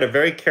to thread a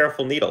very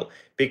careful needle,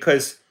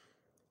 because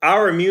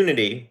our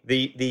immunity,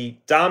 the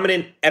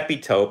dominant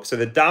epitope, so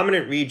the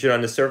dominant region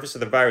on the surface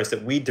of the virus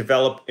that we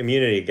develop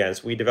immunity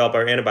against, we develop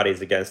our antibodies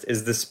against,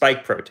 is the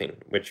spike protein,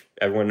 which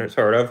everyone has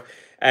heard of.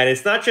 And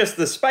it's not just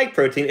the spike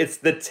protein, it's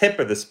the tip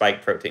of the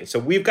spike protein. So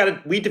we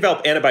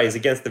develop antibodies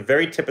against the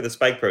very tip of the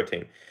spike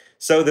protein.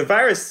 So the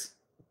virus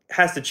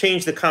has to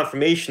change the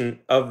conformation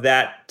of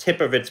that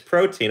tip of its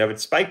protein, of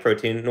its spike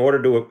protein, in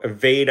order to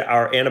evade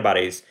our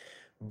antibodies.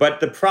 But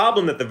the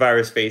problem that the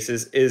virus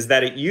faces is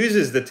that it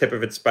uses the tip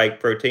of its spike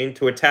protein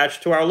to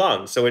attach to our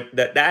lungs. So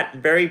that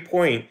very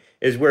point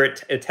is where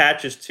it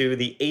attaches to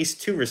the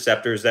ACE2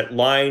 receptors that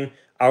line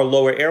our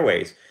lower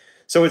airways.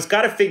 So it's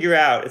got to figure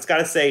out, it's got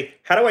to say,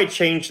 how do I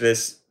change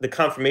the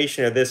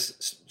conformation of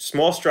this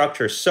small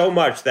structure so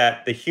much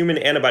that the human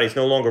antibodies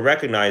no longer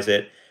recognize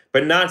it,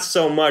 but not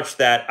so much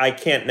that I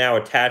can't now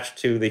attach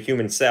to the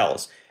human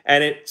cells.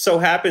 And it so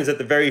happens that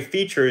the very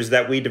features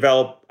that we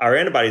develop our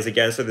antibodies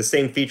against are the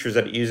same features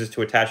that it uses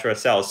to attach to our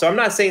cells. So I'm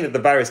not saying that the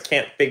virus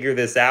can't figure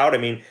this out. I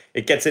mean,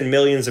 it gets in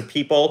millions of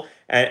people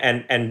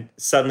and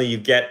suddenly you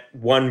get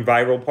one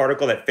viral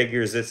particle that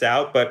figures this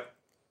out. But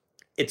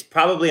it's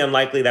probably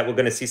unlikely that we're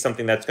going to see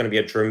something that's going to be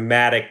a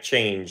dramatic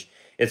change.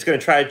 It's going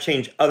to try to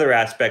change other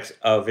aspects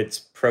of its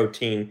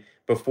protein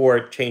before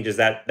it changes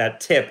that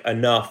tip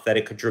enough that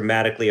it could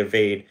dramatically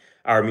evade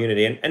our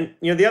immunity. And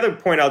the other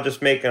point I'll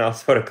just make, and I'll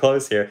sort of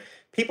close here,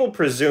 people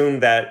presume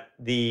that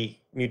the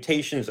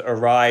mutations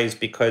arise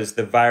because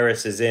the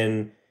virus is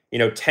in,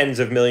 tens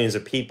of millions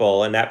of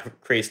people, and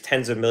that creates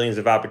tens of millions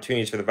of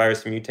opportunities for the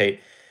virus to mutate.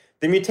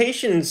 The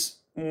mutations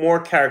more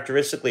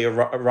characteristically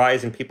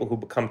arise in people who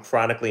become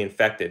chronically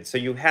infected. So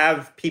you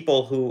have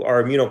people who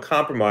are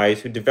immunocompromised,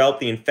 who develop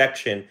the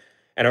infection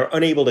and are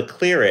unable to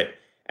clear it.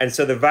 And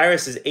so the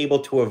virus is able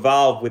to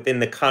evolve within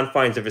the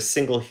confines of a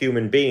single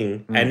human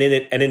being, and then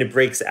it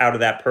breaks out of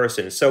that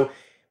person. So,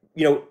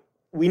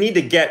 we need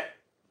to get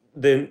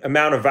the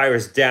amount of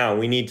virus down.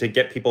 We need to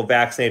get people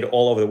vaccinated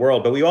all over the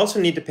world, but we also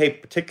need to pay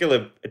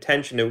particular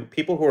attention to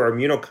people who are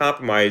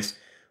immunocompromised,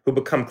 who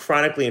become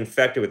chronically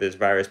infected with this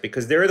virus,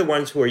 because they're the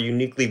ones who are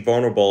uniquely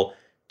vulnerable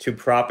to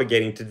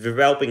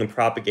developing and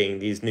propagating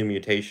these new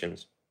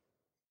mutations.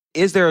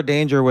 Is there a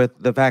danger with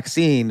the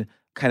vaccine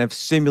kind of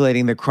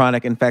simulating the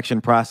chronic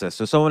infection process?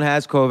 So someone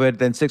has COVID,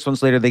 then 6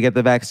 months later they get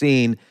the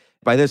vaccine.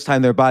 By this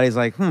time, their body's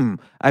like,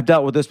 I've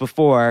dealt with this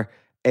before.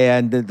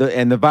 And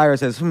the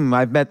virus says,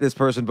 I've met this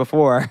person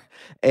before.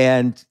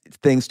 And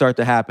things start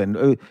to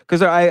happen.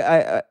 Because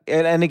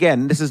and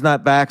again, this is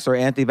not vax or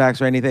anti-vax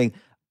or anything.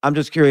 I'm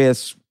just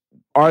curious,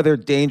 are there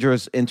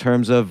dangers in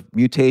terms of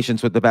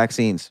mutations with the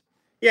vaccines?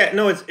 Yeah,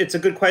 no, it's a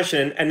good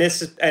question, and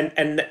this is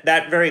and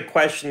that very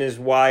question is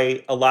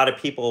why a lot of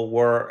people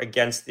were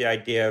against the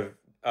idea of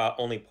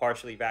only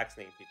partially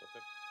vaccinating people.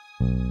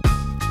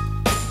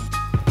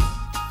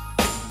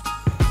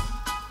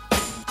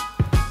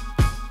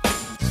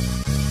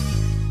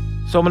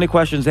 So many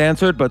questions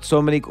answered, but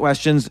so many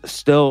questions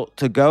still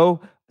to go.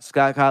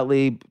 Scott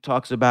Gottlieb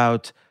talks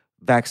about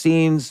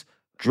vaccines,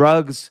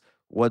 drugs,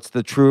 what's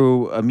the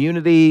true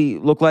immunity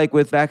look like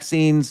with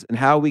vaccines, and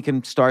how we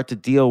can start to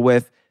deal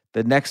with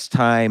the next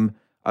time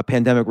a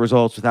pandemic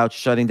results without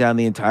shutting down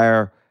the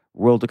entire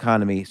world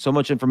economy. So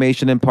much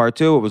information in part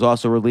 2. It was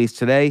also released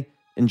today.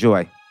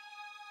 Enjoy.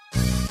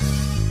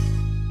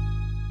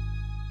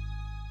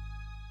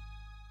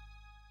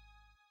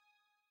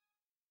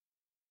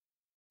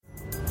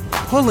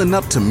 Pulling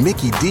up to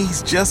Mickey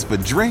D's just for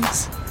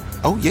drinks?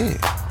 Oh yeah,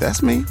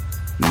 that's me.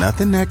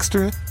 Nothing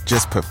extra,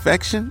 just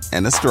perfection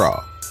and a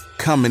straw.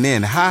 Coming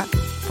in hot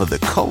for the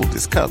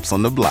coldest cups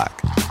on the block.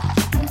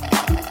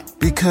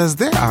 Because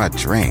there are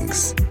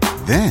drinks.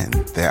 Then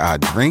there are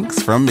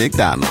drinks from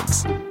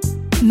McDonald's.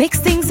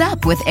 Mix things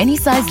up with any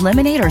size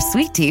lemonade or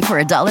sweet tea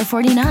for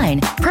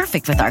 $1.49.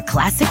 Perfect with our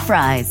classic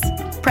fries.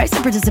 Price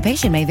and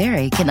participation may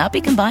vary. Cannot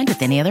be combined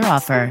with any other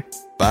offer.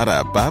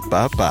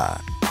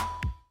 Ba-da-ba-ba-ba.